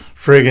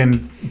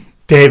 friggin'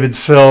 David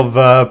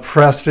Silva,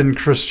 Preston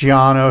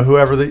Cristiano,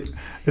 whoever.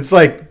 It's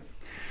like,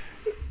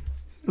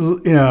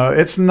 you know,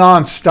 it's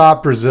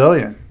nonstop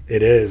Brazilian.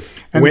 It is.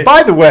 And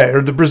by the way,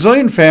 are the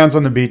Brazilian fans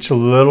on the beach a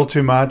little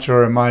too much,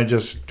 or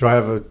do I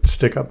have a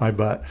stick up my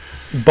butt?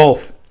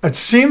 Both. It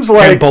seems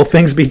like... Can both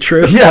things be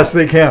true? Yes,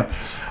 they can.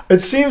 It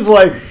seems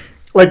like,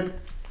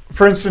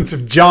 for instance,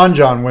 if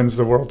John wins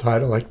the world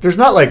title, like there's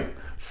not like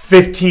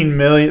 15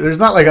 million, there's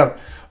not like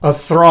a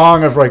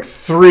throng of like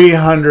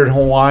 300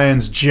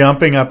 Hawaiians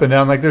jumping up and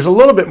down. Like there's a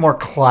little bit more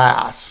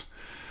class.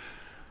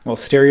 Well,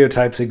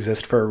 stereotypes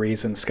exist for a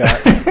reason, Scott.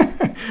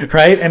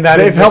 Right? And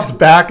they've helped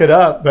back it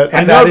up. But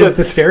I know that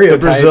the stereotype.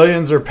 The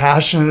Brazilians are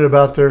passionate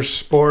about their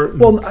sport.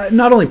 Well,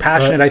 not only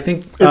passionate, I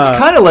think... It's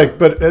kind of like,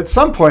 but at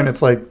some point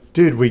it's like,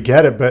 dude, we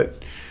get it,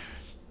 but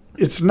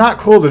it's not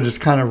cool to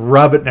just kind of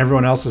rub it in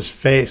everyone else's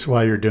face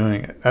while you're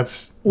doing it.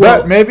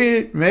 Maybe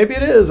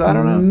it is. I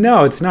don't know.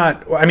 No, it's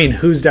not. I mean,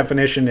 whose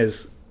definition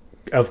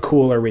of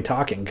cool are we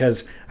talking?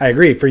 Because I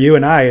agree, for you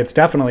and I, it's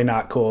definitely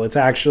not cool. It's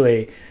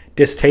actually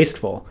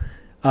distasteful.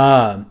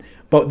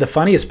 But the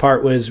funniest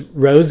part was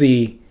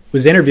Rosie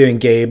was interviewing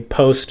Gabe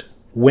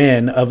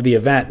post-win of the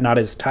event, not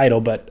his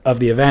title, but of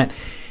the event.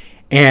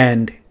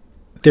 And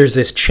there's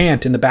this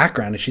chant in the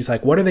background. And she's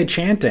like, what are they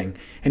chanting?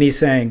 And he's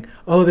saying,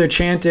 oh, they're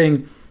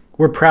chanting,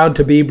 we're proud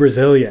to be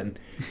Brazilian.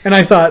 And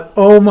I thought,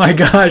 oh my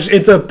gosh,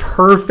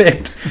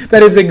 that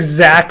is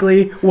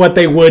exactly what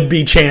they would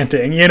be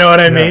chanting. You know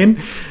what I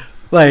mean?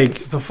 Like,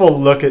 it's the full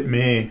look at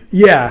me.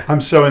 Yeah.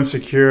 I'm so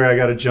insecure. I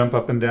got to jump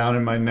up and down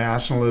in my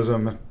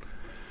nationalism.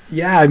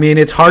 Yeah, I mean,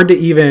 it's hard to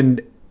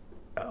even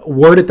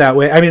word it that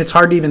way. I mean, it's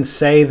hard to even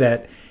say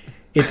that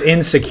it's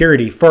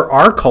insecurity. For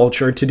our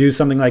culture to do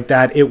something like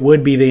that, it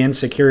would be the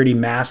insecurity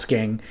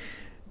masking,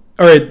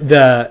 or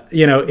the,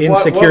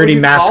 insecurity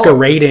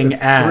masquerading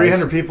as.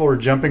 300 people were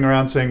jumping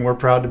around saying we're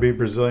proud to be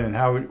Brazilian.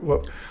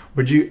 What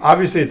would you?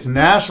 Obviously, it's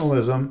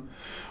nationalism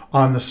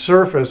on the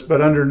surface,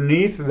 but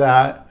underneath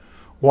that,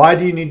 why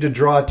do you need to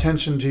draw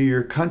attention to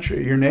your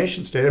country, your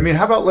nation state? I mean,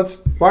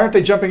 why aren't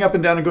they jumping up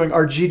and down and going,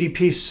 our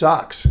GDP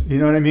sucks? You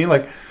know what I mean?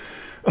 Like,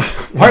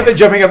 Why aren't they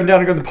jumping up and down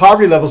and going, the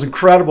poverty level is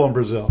incredible in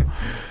Brazil?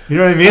 You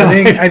know what I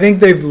mean? I think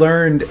they've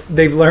learned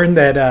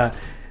that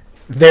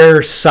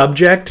they're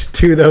subject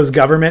to those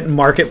government and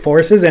market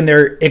forces, and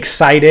they're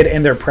excited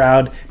and they're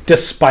proud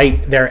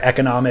despite their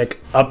economic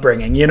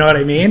upbringing. You know what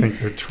I mean? I think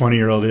they're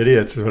 20-year-old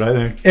idiots is what I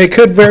think. It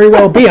could very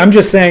well be. I'm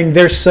just saying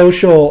their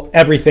social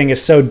everything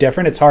is so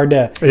different. It's hard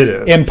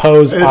to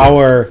impose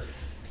our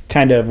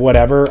kind of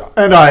whatever.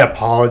 And I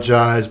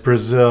apologize,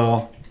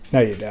 Brazil. No,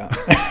 you don't.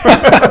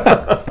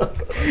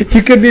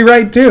 You could be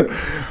right too.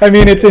 I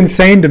mean, it's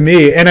insane to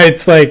me, and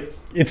it's like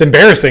it's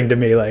embarrassing to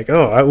me. Like,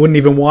 oh, I wouldn't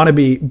even want to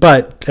be.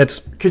 But it's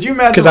could you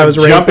imagine because I was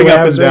jumping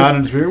up and down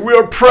and being, we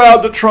are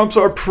proud that Trump's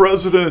our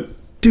president.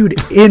 Dude,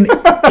 in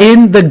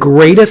the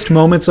greatest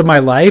moments of my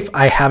life,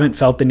 I haven't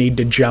felt the need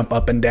to jump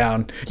up and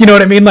down. You know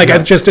what I mean? Like,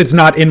 it's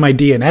not in my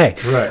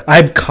DNA. Right.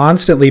 I've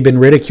constantly been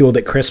ridiculed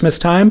at Christmas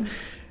time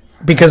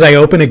because I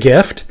open a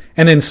gift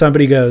and then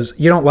somebody goes,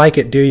 "You don't like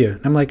it, do you?"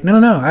 And I'm like, no,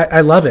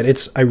 I love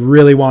it. I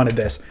really wanted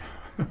this.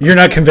 You're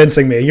not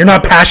convincing me. You're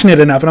not passionate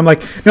enough. And I'm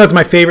like, no, it's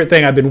my favorite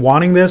thing. I've been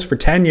wanting this for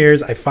 10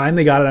 years. I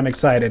finally got it. I'm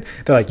excited.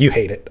 They're like, you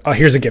hate it. Oh,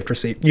 here's a gift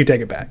receipt. You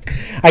take it back.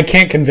 I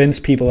can't convince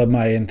people of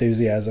my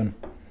enthusiasm,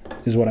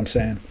 is what I'm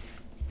saying.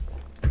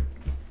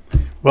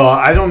 Well,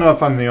 I don't know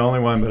if I'm the only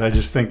one, but I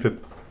just think that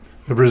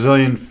the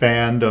Brazilian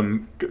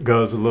fandom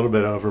goes a little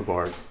bit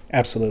overboard.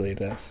 Absolutely it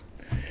does.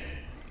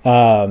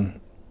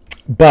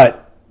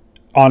 But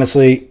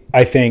honestly,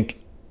 I think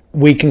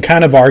we can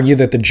kind of argue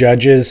that the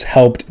judges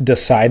helped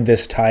decide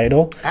this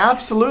title.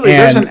 Absolutely.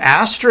 And there's an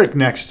asterisk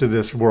next to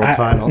this world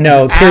title.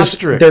 No,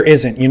 asterisk. there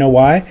isn't. You know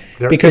why?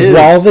 Because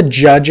while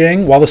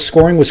the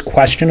scoring was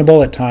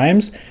questionable at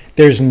times,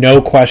 there's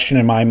no question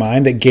in my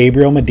mind that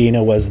Gabriel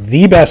Medina was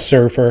the best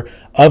surfer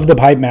of the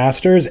Pipe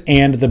Masters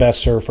and the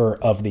best surfer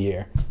of the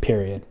year,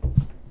 period.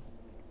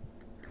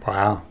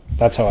 Wow.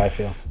 That's how I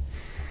feel.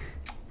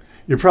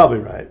 You're probably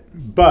right.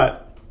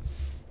 But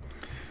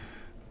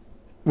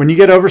when you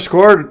get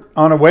overscored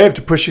on a wave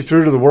to push you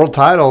through to the world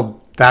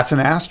title, that's an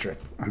asterisk.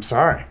 I'm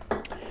sorry.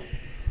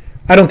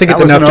 I don't think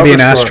it's enough to be an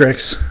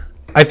asterisk.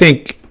 I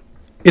think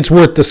it's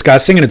worth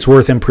discussing and it's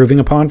worth improving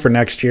upon for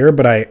next year,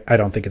 but I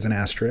don't think it's an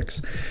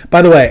asterisk.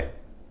 By the way,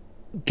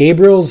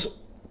 Gabriel's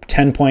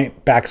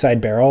 10-point backside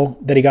barrel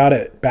that he got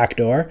at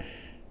backdoor,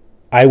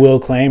 I will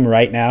claim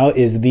right now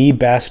is the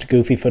best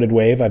goofy-footed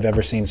wave I've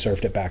ever seen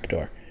surfed at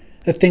backdoor.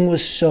 The thing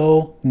was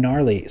so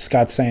gnarly.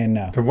 Scott's saying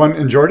no. The one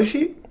in Jordy's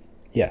heat?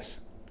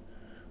 Yes.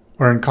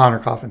 Or in Connor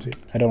Coffin's heat?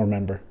 I don't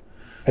remember.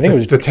 I think it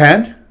was the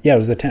 10? Yeah, it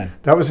was the 10.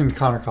 That was in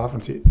Connor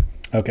Coffin's heat.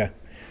 Okay.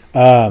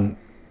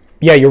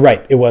 Yeah, you're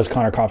right. It was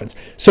Connor Coffin's.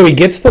 So he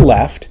gets the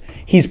left.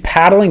 He's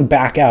paddling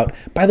back out.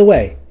 By the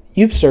way,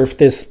 you've surfed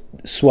this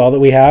swell that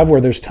we have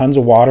where there's tons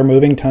of water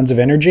moving, tons of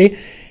energy.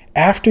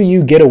 After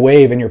you get a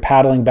wave and you're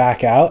paddling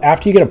back out,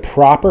 after you get a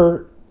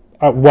proper,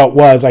 what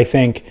was, I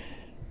think,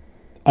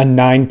 a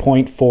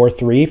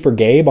 9.43 for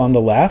Gabe on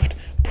the left,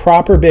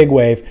 proper big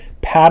wave,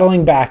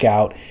 paddling back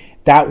out,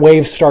 that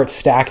wave starts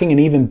stacking, an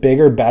even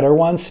bigger, better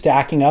one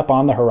stacking up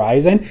on the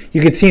horizon. You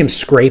could see him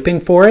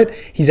scraping for it.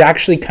 He's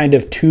actually kind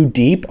of too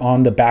deep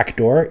on the back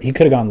door. He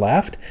could have gone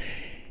left.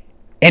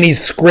 And he's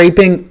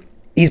scraping,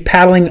 he's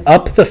paddling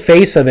up the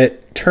face of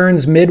it,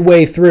 turns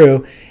midway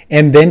through,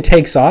 and then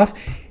takes off.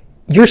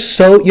 You have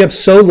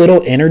so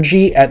little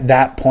energy at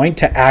that point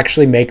to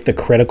actually make the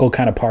critical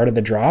kind of part of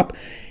the drop.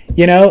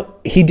 You know,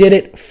 he did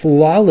it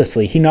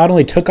flawlessly. He not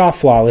only took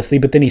off flawlessly,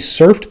 but then he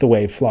surfed the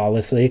wave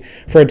flawlessly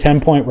for a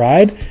 10-point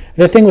ride.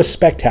 That thing was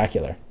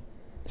spectacular.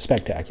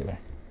 Spectacular.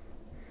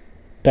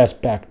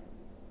 Best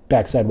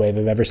backside wave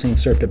I've ever seen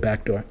surfed at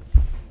backdoor.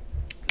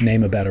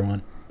 Name a better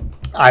one.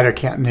 I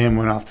can't name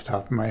one off the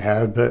top of my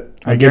head, but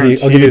I'll give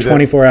you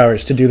 24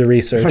 hours to do the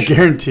research. I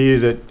guarantee you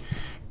that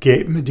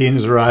Gabe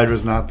Medina's ride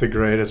was not the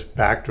greatest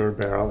backdoor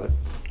barrel.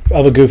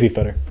 Of a goofy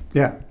footer.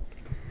 Yeah.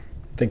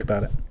 Think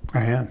about it.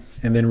 I am.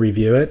 And then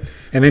review it.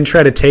 And then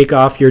try to take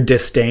off your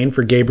disdain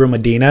for Gabriel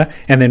Medina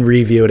and then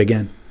review it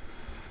again.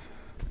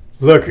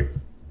 Look,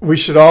 we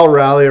should all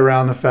rally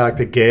around the fact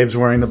that Gabe's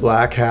wearing the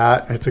black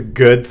hat. It's a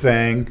good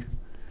thing.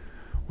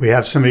 We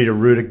have somebody to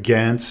root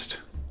against.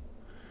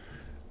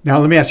 Now,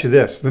 let me ask you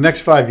this. The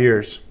next 5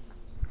 years,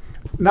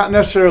 not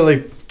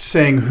necessarily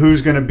saying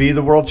who's going to be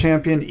the world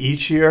champion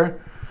each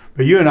year,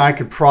 but you and I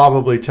could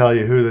probably tell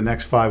you who the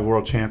next 5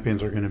 world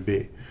champions are going to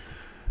be.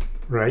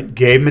 Right?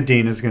 Gabe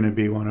Medina is going to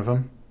be one of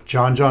them.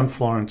 John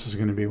Florence is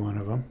going to be one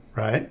of them,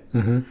 right?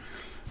 Mm-hmm.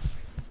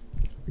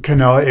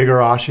 Kanoa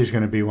Igarashi is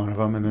going to be one of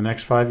them in the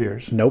next 5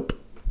 years. Nope.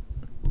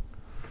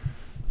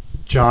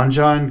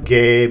 John,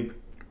 Gabe,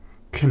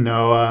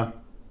 Kanoa,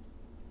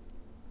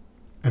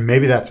 and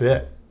maybe that's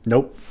it.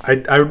 Nope.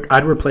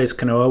 I'd replace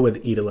Kanoa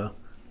with Idolo.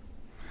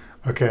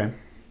 Okay.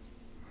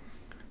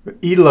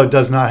 But Idolo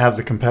does not have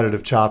the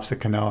competitive chops that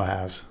Kanoa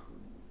has.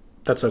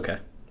 That's okay.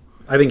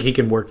 I think he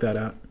can work that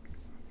out.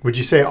 Would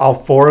you say all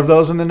 4 of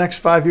those in the next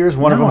 5 years?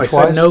 One of them twice?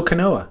 I said no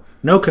Kanoa.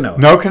 No Kanoa.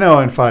 No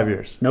Kanoa in 5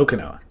 years. No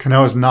Kanoa.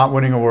 Kanoa's not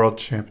winning a world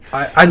champion.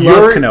 I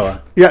love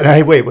Kanoa. Yeah,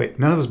 hey, wait.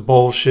 None of this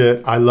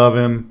bullshit. I love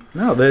him.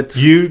 No,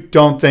 that's You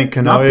don't think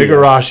Not Kanoa BS.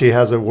 Igarashi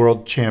has a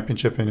world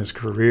championship in his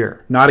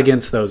career not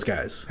against those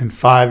guys. in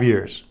 5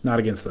 years? Not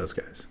against those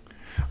guys.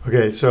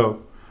 Okay,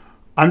 so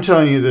I'm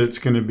telling you that it's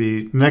going to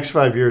be next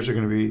 5 years are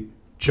going to be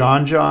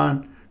John,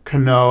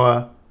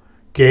 Kanoa,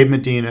 Gabe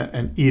Medina,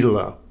 and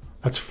Idolo.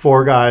 That's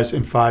 4 guys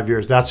in 5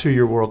 years. That's who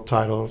your world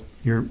title,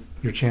 your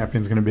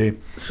champion's going to be.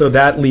 So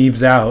that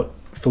leaves out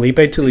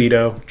Felipe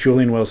Toledo,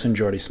 Julian Wilson,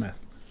 Jordy Smith.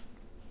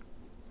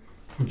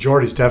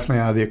 Jordy's definitely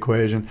out of the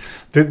equation.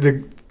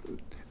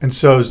 And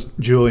so's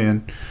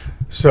Julian.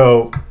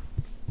 So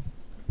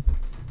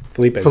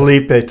Felipe's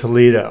Felipe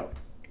Toledo,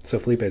 So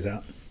Felipe's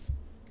out.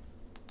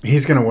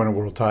 he's going to win a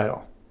world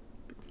title.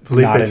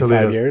 Felipe Not in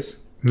Toledo's- 5 years.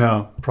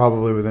 No,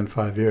 probably within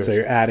 5 years. So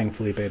you're adding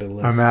Felipe to the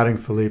list. I'm adding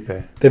Felipe.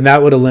 Then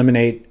that would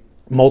eliminate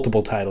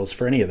multiple titles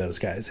for any of those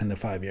guys in the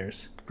 5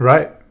 years.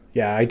 Right.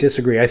 Yeah, I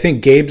disagree. I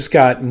think Gabe's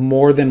got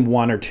more than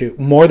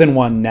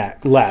one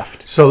net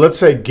left. So let's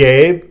say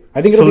Gabe,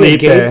 I think it'll Felipe,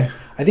 be a Gabe.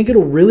 I think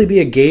it'll really be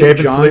a Gabe and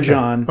John Felipe.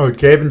 John. Oh,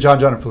 Gabe and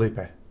John and Felipe.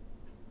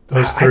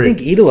 Those I three. think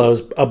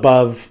Idolo's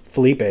above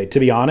Felipe. To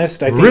be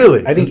honest, I think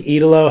Really? I think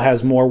Idolo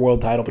has more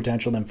world title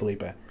potential than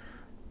Felipe.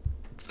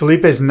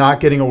 Felipe's not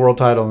getting a world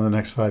title in the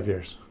next 5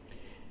 years.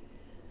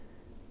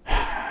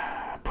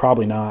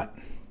 Probably not.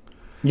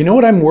 You know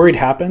what I'm worried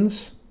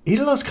happens?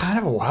 Idolo's kind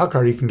of a wild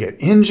card. He can get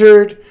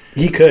injured.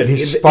 He could.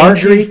 He's The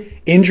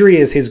sparky. Injury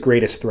is his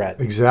greatest threat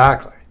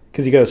Exactly.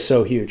 because he goes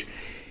so huge.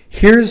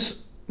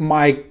 Here's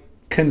my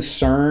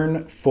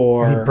concern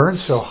for. And he burns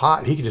so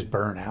hot, he could just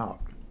burn out.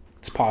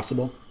 It's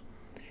possible.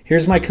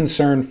 Here's my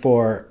concern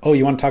for. Oh,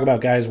 you want to talk about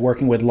guys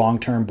working with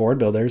long-term board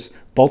builders?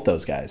 Both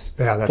those guys.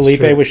 Yeah, that's Felipe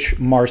true. with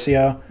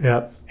Marcio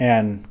Yep.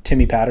 and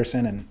Timmy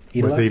Patterson and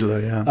With Idolo.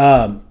 Idolo,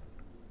 yeah.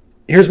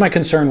 Here's my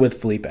concern with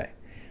Felipe.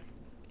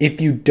 If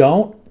you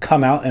don't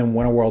come out and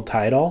win a world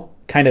title,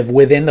 kind of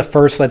within the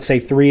first, let's say,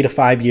 3 to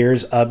 5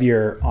 years of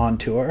your on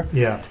tour,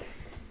 yeah.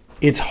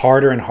 it's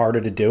harder and harder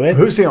to do it.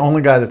 Who's the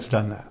only guy that's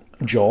done that?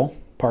 Joel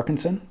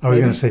Parkinson. I was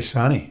maybe? going to say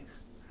Sonny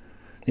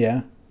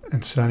Yeah.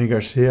 and Sonny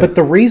Garcia. But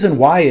the reason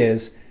why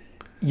is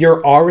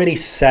you're already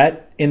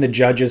set in the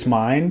judge's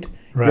mind.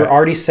 Right. You're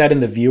already set in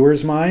the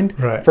viewer's mind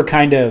Right. for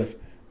kind of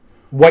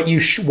what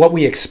what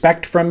we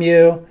expect from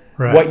you,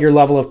 Right. what your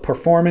level of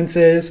performance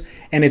is,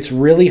 and it's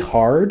really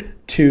hard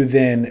to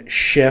then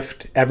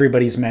shift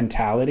everybody's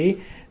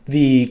mentality,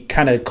 the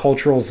kind of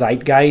cultural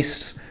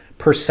zeitgeist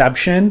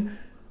perception.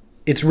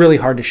 It's really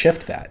hard to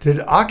shift that. Did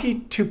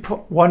Aki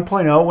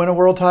 1.0 win a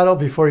world title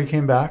before he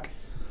came back?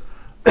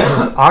 Or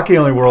was Aki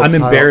only world I'm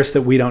title? embarrassed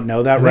that we don't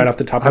know that right off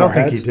the top of I don't our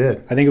think heads. he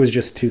did. I think it was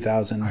just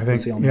 2000. I was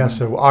think, the only yeah, one.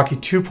 so Aki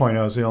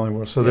 2.0 is the only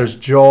world. So there's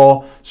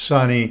Joel,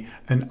 Sonny,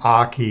 and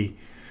Aki.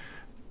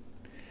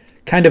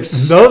 Kind of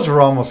Those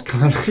were almost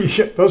kind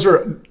of, those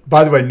were,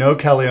 by the way, no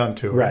Kelly on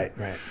tour. right.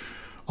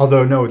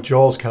 Although, no, with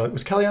Joel's Kelly.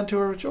 Was Kelly on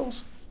tour with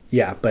Joel's?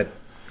 Yeah, but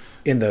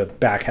in the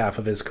back half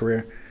of his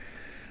career.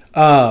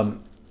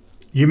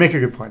 You make a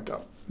good point,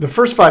 though. The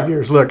first 5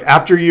 years, look,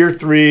 after year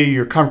 3,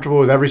 you're comfortable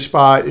with every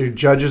spot. Your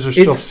judges are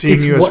still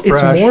seeing you as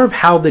fresh. It's more of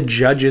how the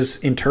judges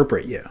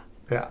interpret you.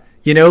 Yeah.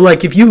 You know,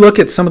 like if you look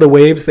at some of the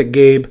waves that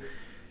Gabe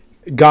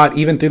got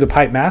even through the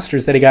Pipe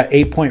Masters that he got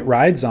 8-point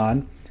rides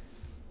on,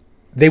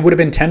 they would have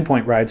been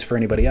 10-point rides for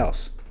anybody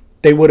else.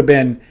 They would have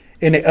been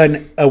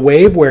in a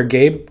wave where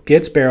Gabe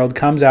gets barreled,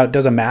 comes out,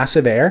 does a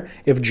massive air.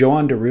 If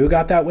Joan Daru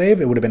got that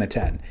wave, it would have been a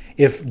 10.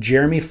 If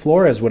Jeremy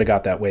Flores would have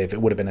got that wave,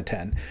 it would have been a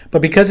 10.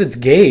 But because it's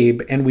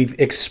Gabe and we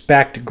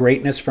expect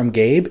greatness from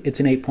Gabe, it's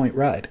an 8-point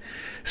ride.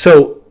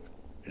 So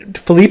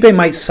Felipe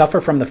might suffer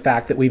from the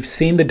fact that we've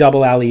seen the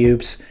double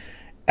alley-oops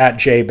at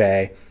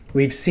J-Bay.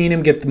 We've seen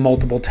him get the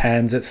multiple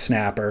 10s at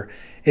Snapper.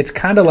 It's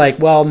kind of like,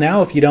 well,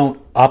 now if you don't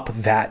up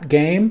that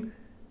game,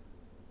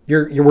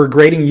 we're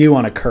grading you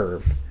on a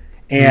curve.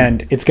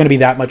 And it's going to be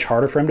that much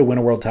harder for him to win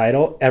a world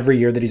title every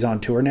year that he's on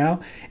tour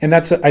now. And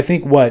that's, I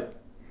think, what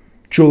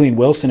Julian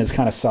Wilson is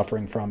kind of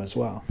suffering from as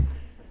well.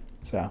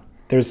 So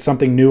there's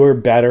something newer,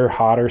 better,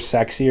 hotter,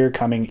 sexier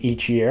coming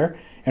each year.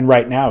 And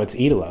right now it's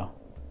Idolo.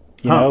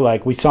 You know,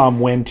 like we saw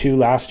him win 2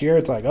 last year.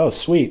 It's like, oh,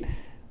 sweet.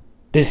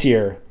 This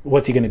year,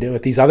 what's he going to do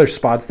with these other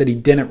spots that he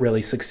didn't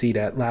really succeed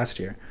at last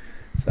year?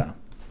 So,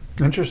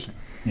 Interesting.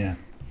 yeah.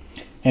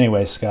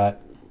 Anyway, Scott.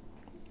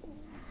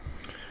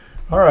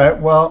 All right.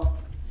 Well,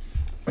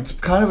 it's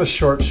kind of a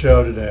short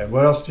show today.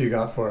 What else do you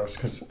got for us?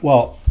 'Cause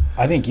Well,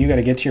 I think you got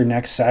to get to your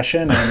next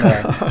session.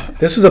 And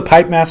this was a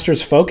Pipe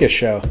Masters focus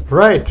show.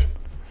 right.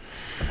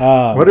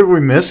 What are we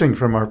missing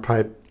from our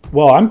pipe?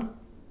 Well,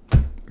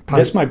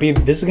 this is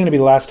going to be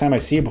the last time I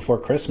see you before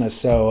Christmas.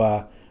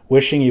 So,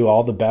 wishing you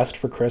all the best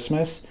for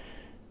Christmas.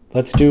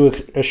 Let's do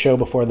a show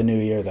before the new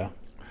year, though.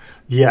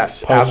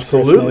 Yes,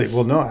 Post-Christmas. absolutely.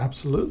 Well, no,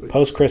 absolutely.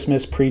 Post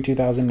Christmas, pre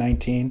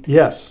 2019.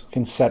 Yes. You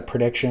can set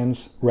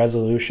predictions,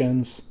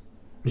 resolutions,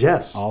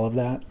 Yes. all of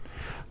that.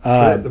 That's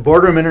right. The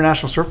Boardroom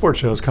International Surfboard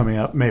Show is coming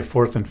up May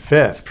 4th and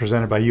 5th,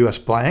 presented by US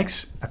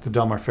Blanks at the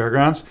Del Mar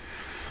Fairgrounds.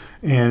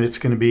 and it's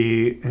going to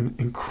be an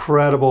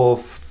incredible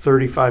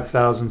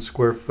 35,000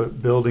 square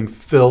foot building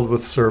filled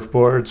with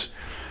surfboards.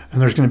 And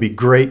there's going to be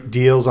great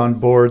deals on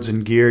boards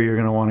and gear. You're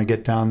going to want to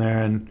get down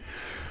there and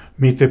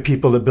meet the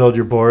people that build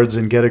your boards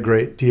and get a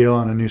great deal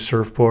on a new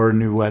surfboard,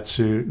 new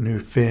wetsuit, new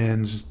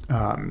fins,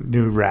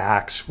 new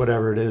racks,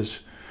 whatever it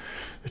is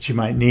that you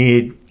might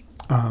need.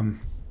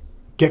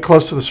 Get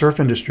close to the surf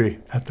industry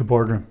at the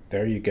Boardroom.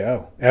 There you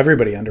go.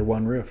 Everybody under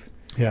one roof.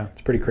 Yeah.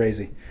 It's pretty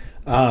crazy.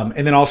 And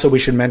then also we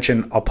should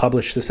mention, I'll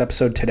publish this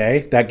episode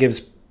today. That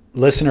gives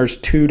listeners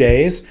 2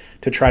 days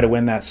to try to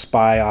win that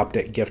Spy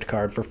Optic gift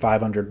card for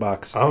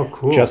 $500. Oh,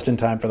 cool. Just in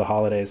time for the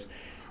holidays.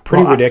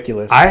 Pretty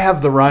ridiculous. I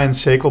have the Ryan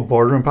Sakel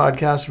Boardroom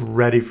podcast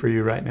ready for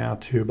you right now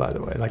too, by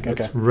the way. Like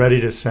it's ready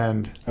to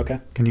send. Okay.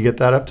 Can you get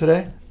that up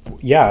today?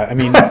 Yeah, I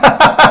mean,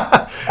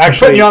 I'm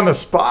putting you on the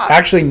spot.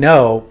 Actually,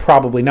 no,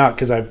 probably not,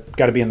 because I've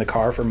got to be in the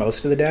car for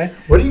most of the day.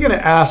 What are you going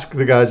to ask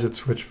the guys at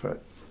Switchfoot?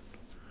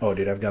 Oh,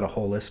 dude, I've got a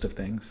whole list of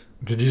things.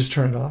 Did you just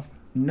turn it off?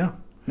 No,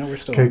 we're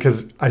still Okay, on.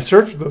 because I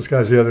surfed with those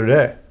guys the other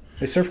day.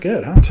 They surf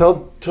good, huh?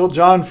 Tell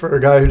John, for a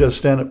guy who does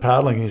stand-up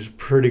paddling, he's a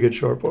pretty good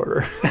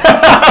shortboarder.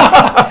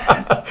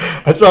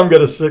 I saw him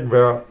get a sick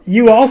barrel.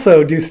 You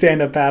also do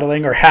stand-up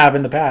paddling, or have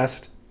in the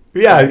past.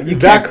 Yeah, So you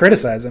can't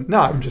criticize him. No,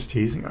 I'm just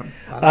teasing him.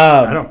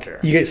 I don't care.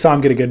 You saw him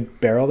get a good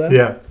barrel, though?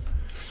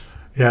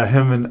 Yeah,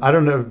 him and I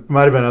don't know,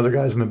 might have been other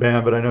guys in the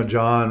band, but I know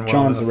John.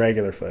 John's the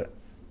regular foot.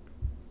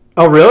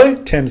 Oh,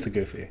 really? Tim's the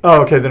goofy.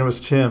 Oh, okay, then it was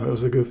Tim. It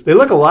was the goof. They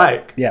look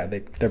alike. Yeah,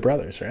 they're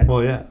brothers, right?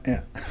 Well, yeah.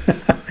 Yeah.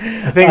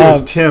 I think it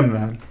was Tim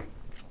then.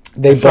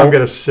 They I saw him both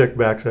get a sick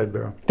backside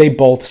barrel. they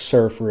both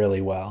surf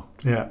really well.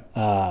 Yeah.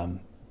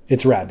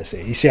 It's rad to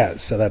see. Yeah,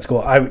 so that's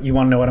cool. You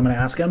want to know what I'm going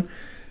to ask him?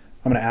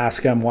 I'm going to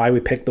ask him why we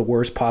picked the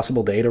worst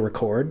possible day to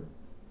record,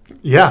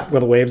 Yeah. where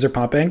the waves are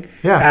pumping.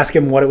 Yeah. Ask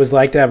him what it was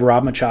like to have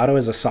Rob Machado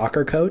as a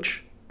soccer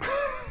coach,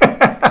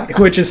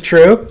 which is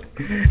true.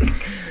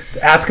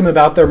 Ask him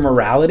about their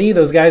morality.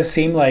 Those guys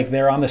seem like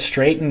they're on the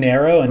straight and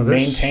narrow and Well,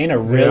 maintain a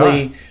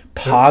really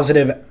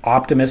positive,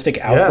 optimistic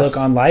outlook Yes,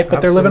 on life,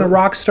 but they're living a absolutely.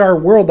 rock star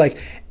world. Like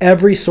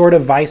every sort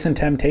of vice and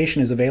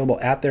temptation is available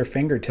at their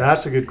fingertips.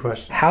 That's a good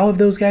question. How have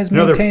those guys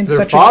Their maintained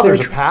such a clear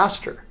father's a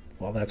pastor.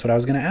 Well, that's what I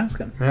was going to ask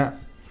him. Yeah.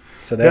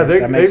 So Yeah,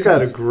 that makes they've got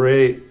sense. a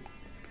great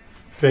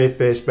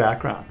faith-based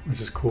background, which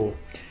is cool.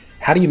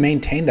 How do you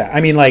maintain that?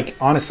 I mean, like,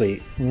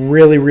 honestly,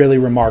 really, really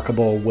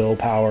remarkable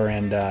willpower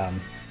and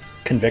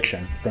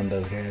conviction from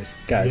those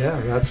guys. Yeah,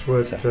 that's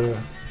what.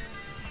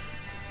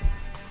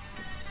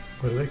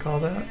 What do they call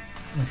that?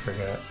 I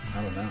forget.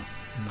 I don't know.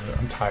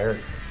 I'm tired.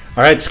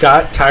 All right,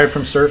 Scott, tired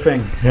from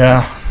surfing.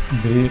 Yeah.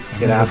 Beat.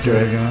 Get after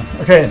it. Again.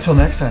 Okay, until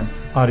next time.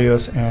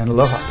 Adios and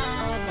aloha.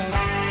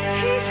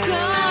 He's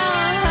gone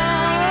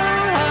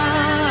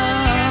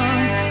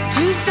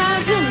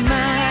 2,000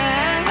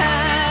 miles.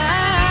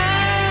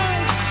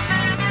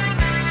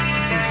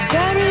 It's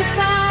very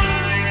far.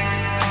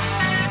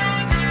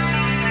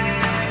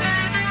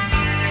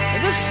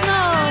 The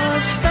snow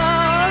is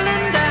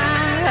falling down.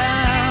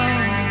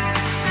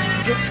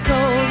 Gets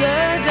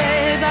colder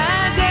day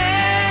by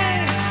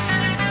day.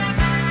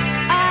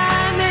 I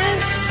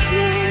miss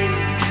you.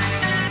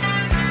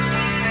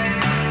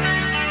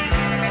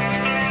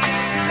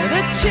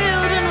 The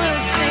children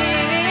will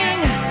sing.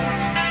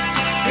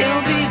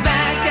 He'll be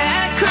back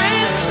at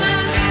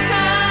Christmas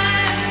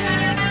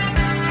time.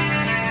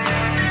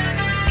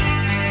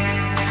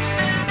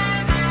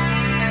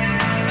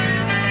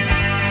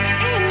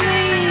 In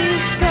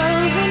these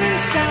frozen and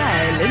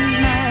silent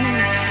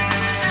nights,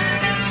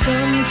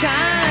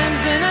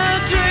 sometimes in a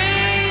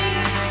dream,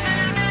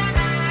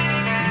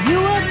 you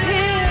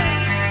appear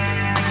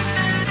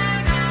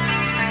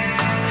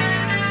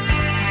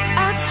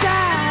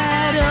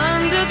outside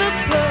under the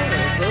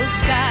purple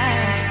sky,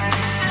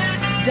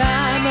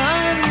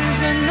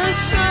 diamonds in the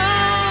snow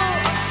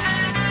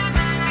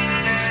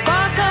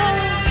sparkle.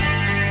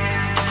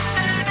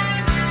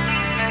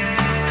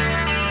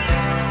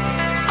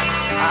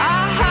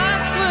 Our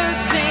hearts were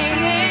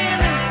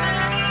singing.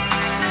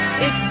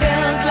 It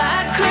felt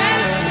like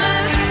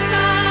Christmas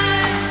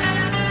time.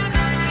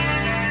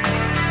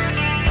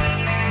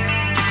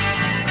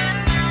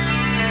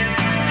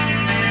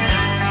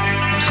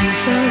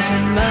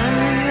 "2,000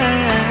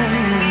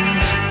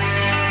 miles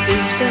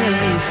is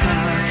very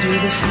far through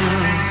the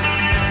snow.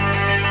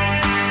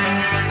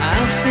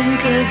 I'll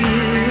think of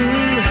you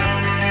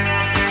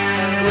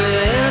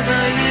wherever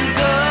you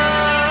go."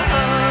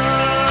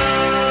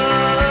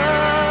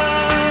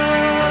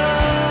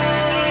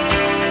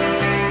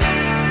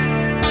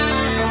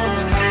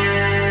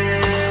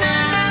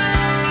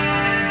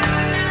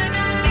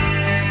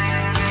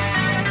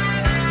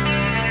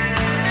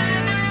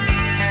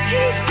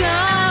 He's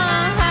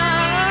gone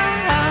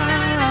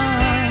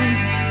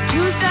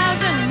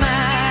 2,000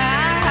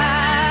 miles.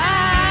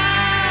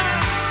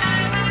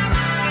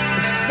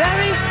 It's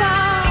very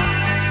far.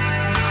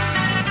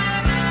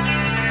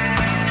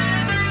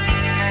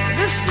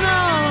 The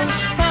snow's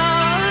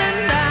falling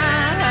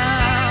down.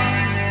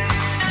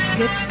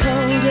 Gets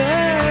colder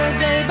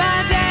day by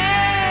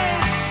day.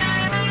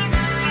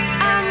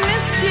 I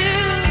miss you.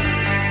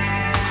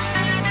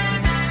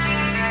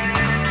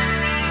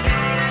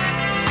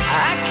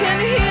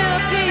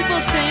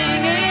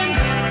 singing.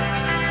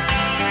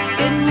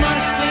 It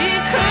must be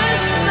Christmas.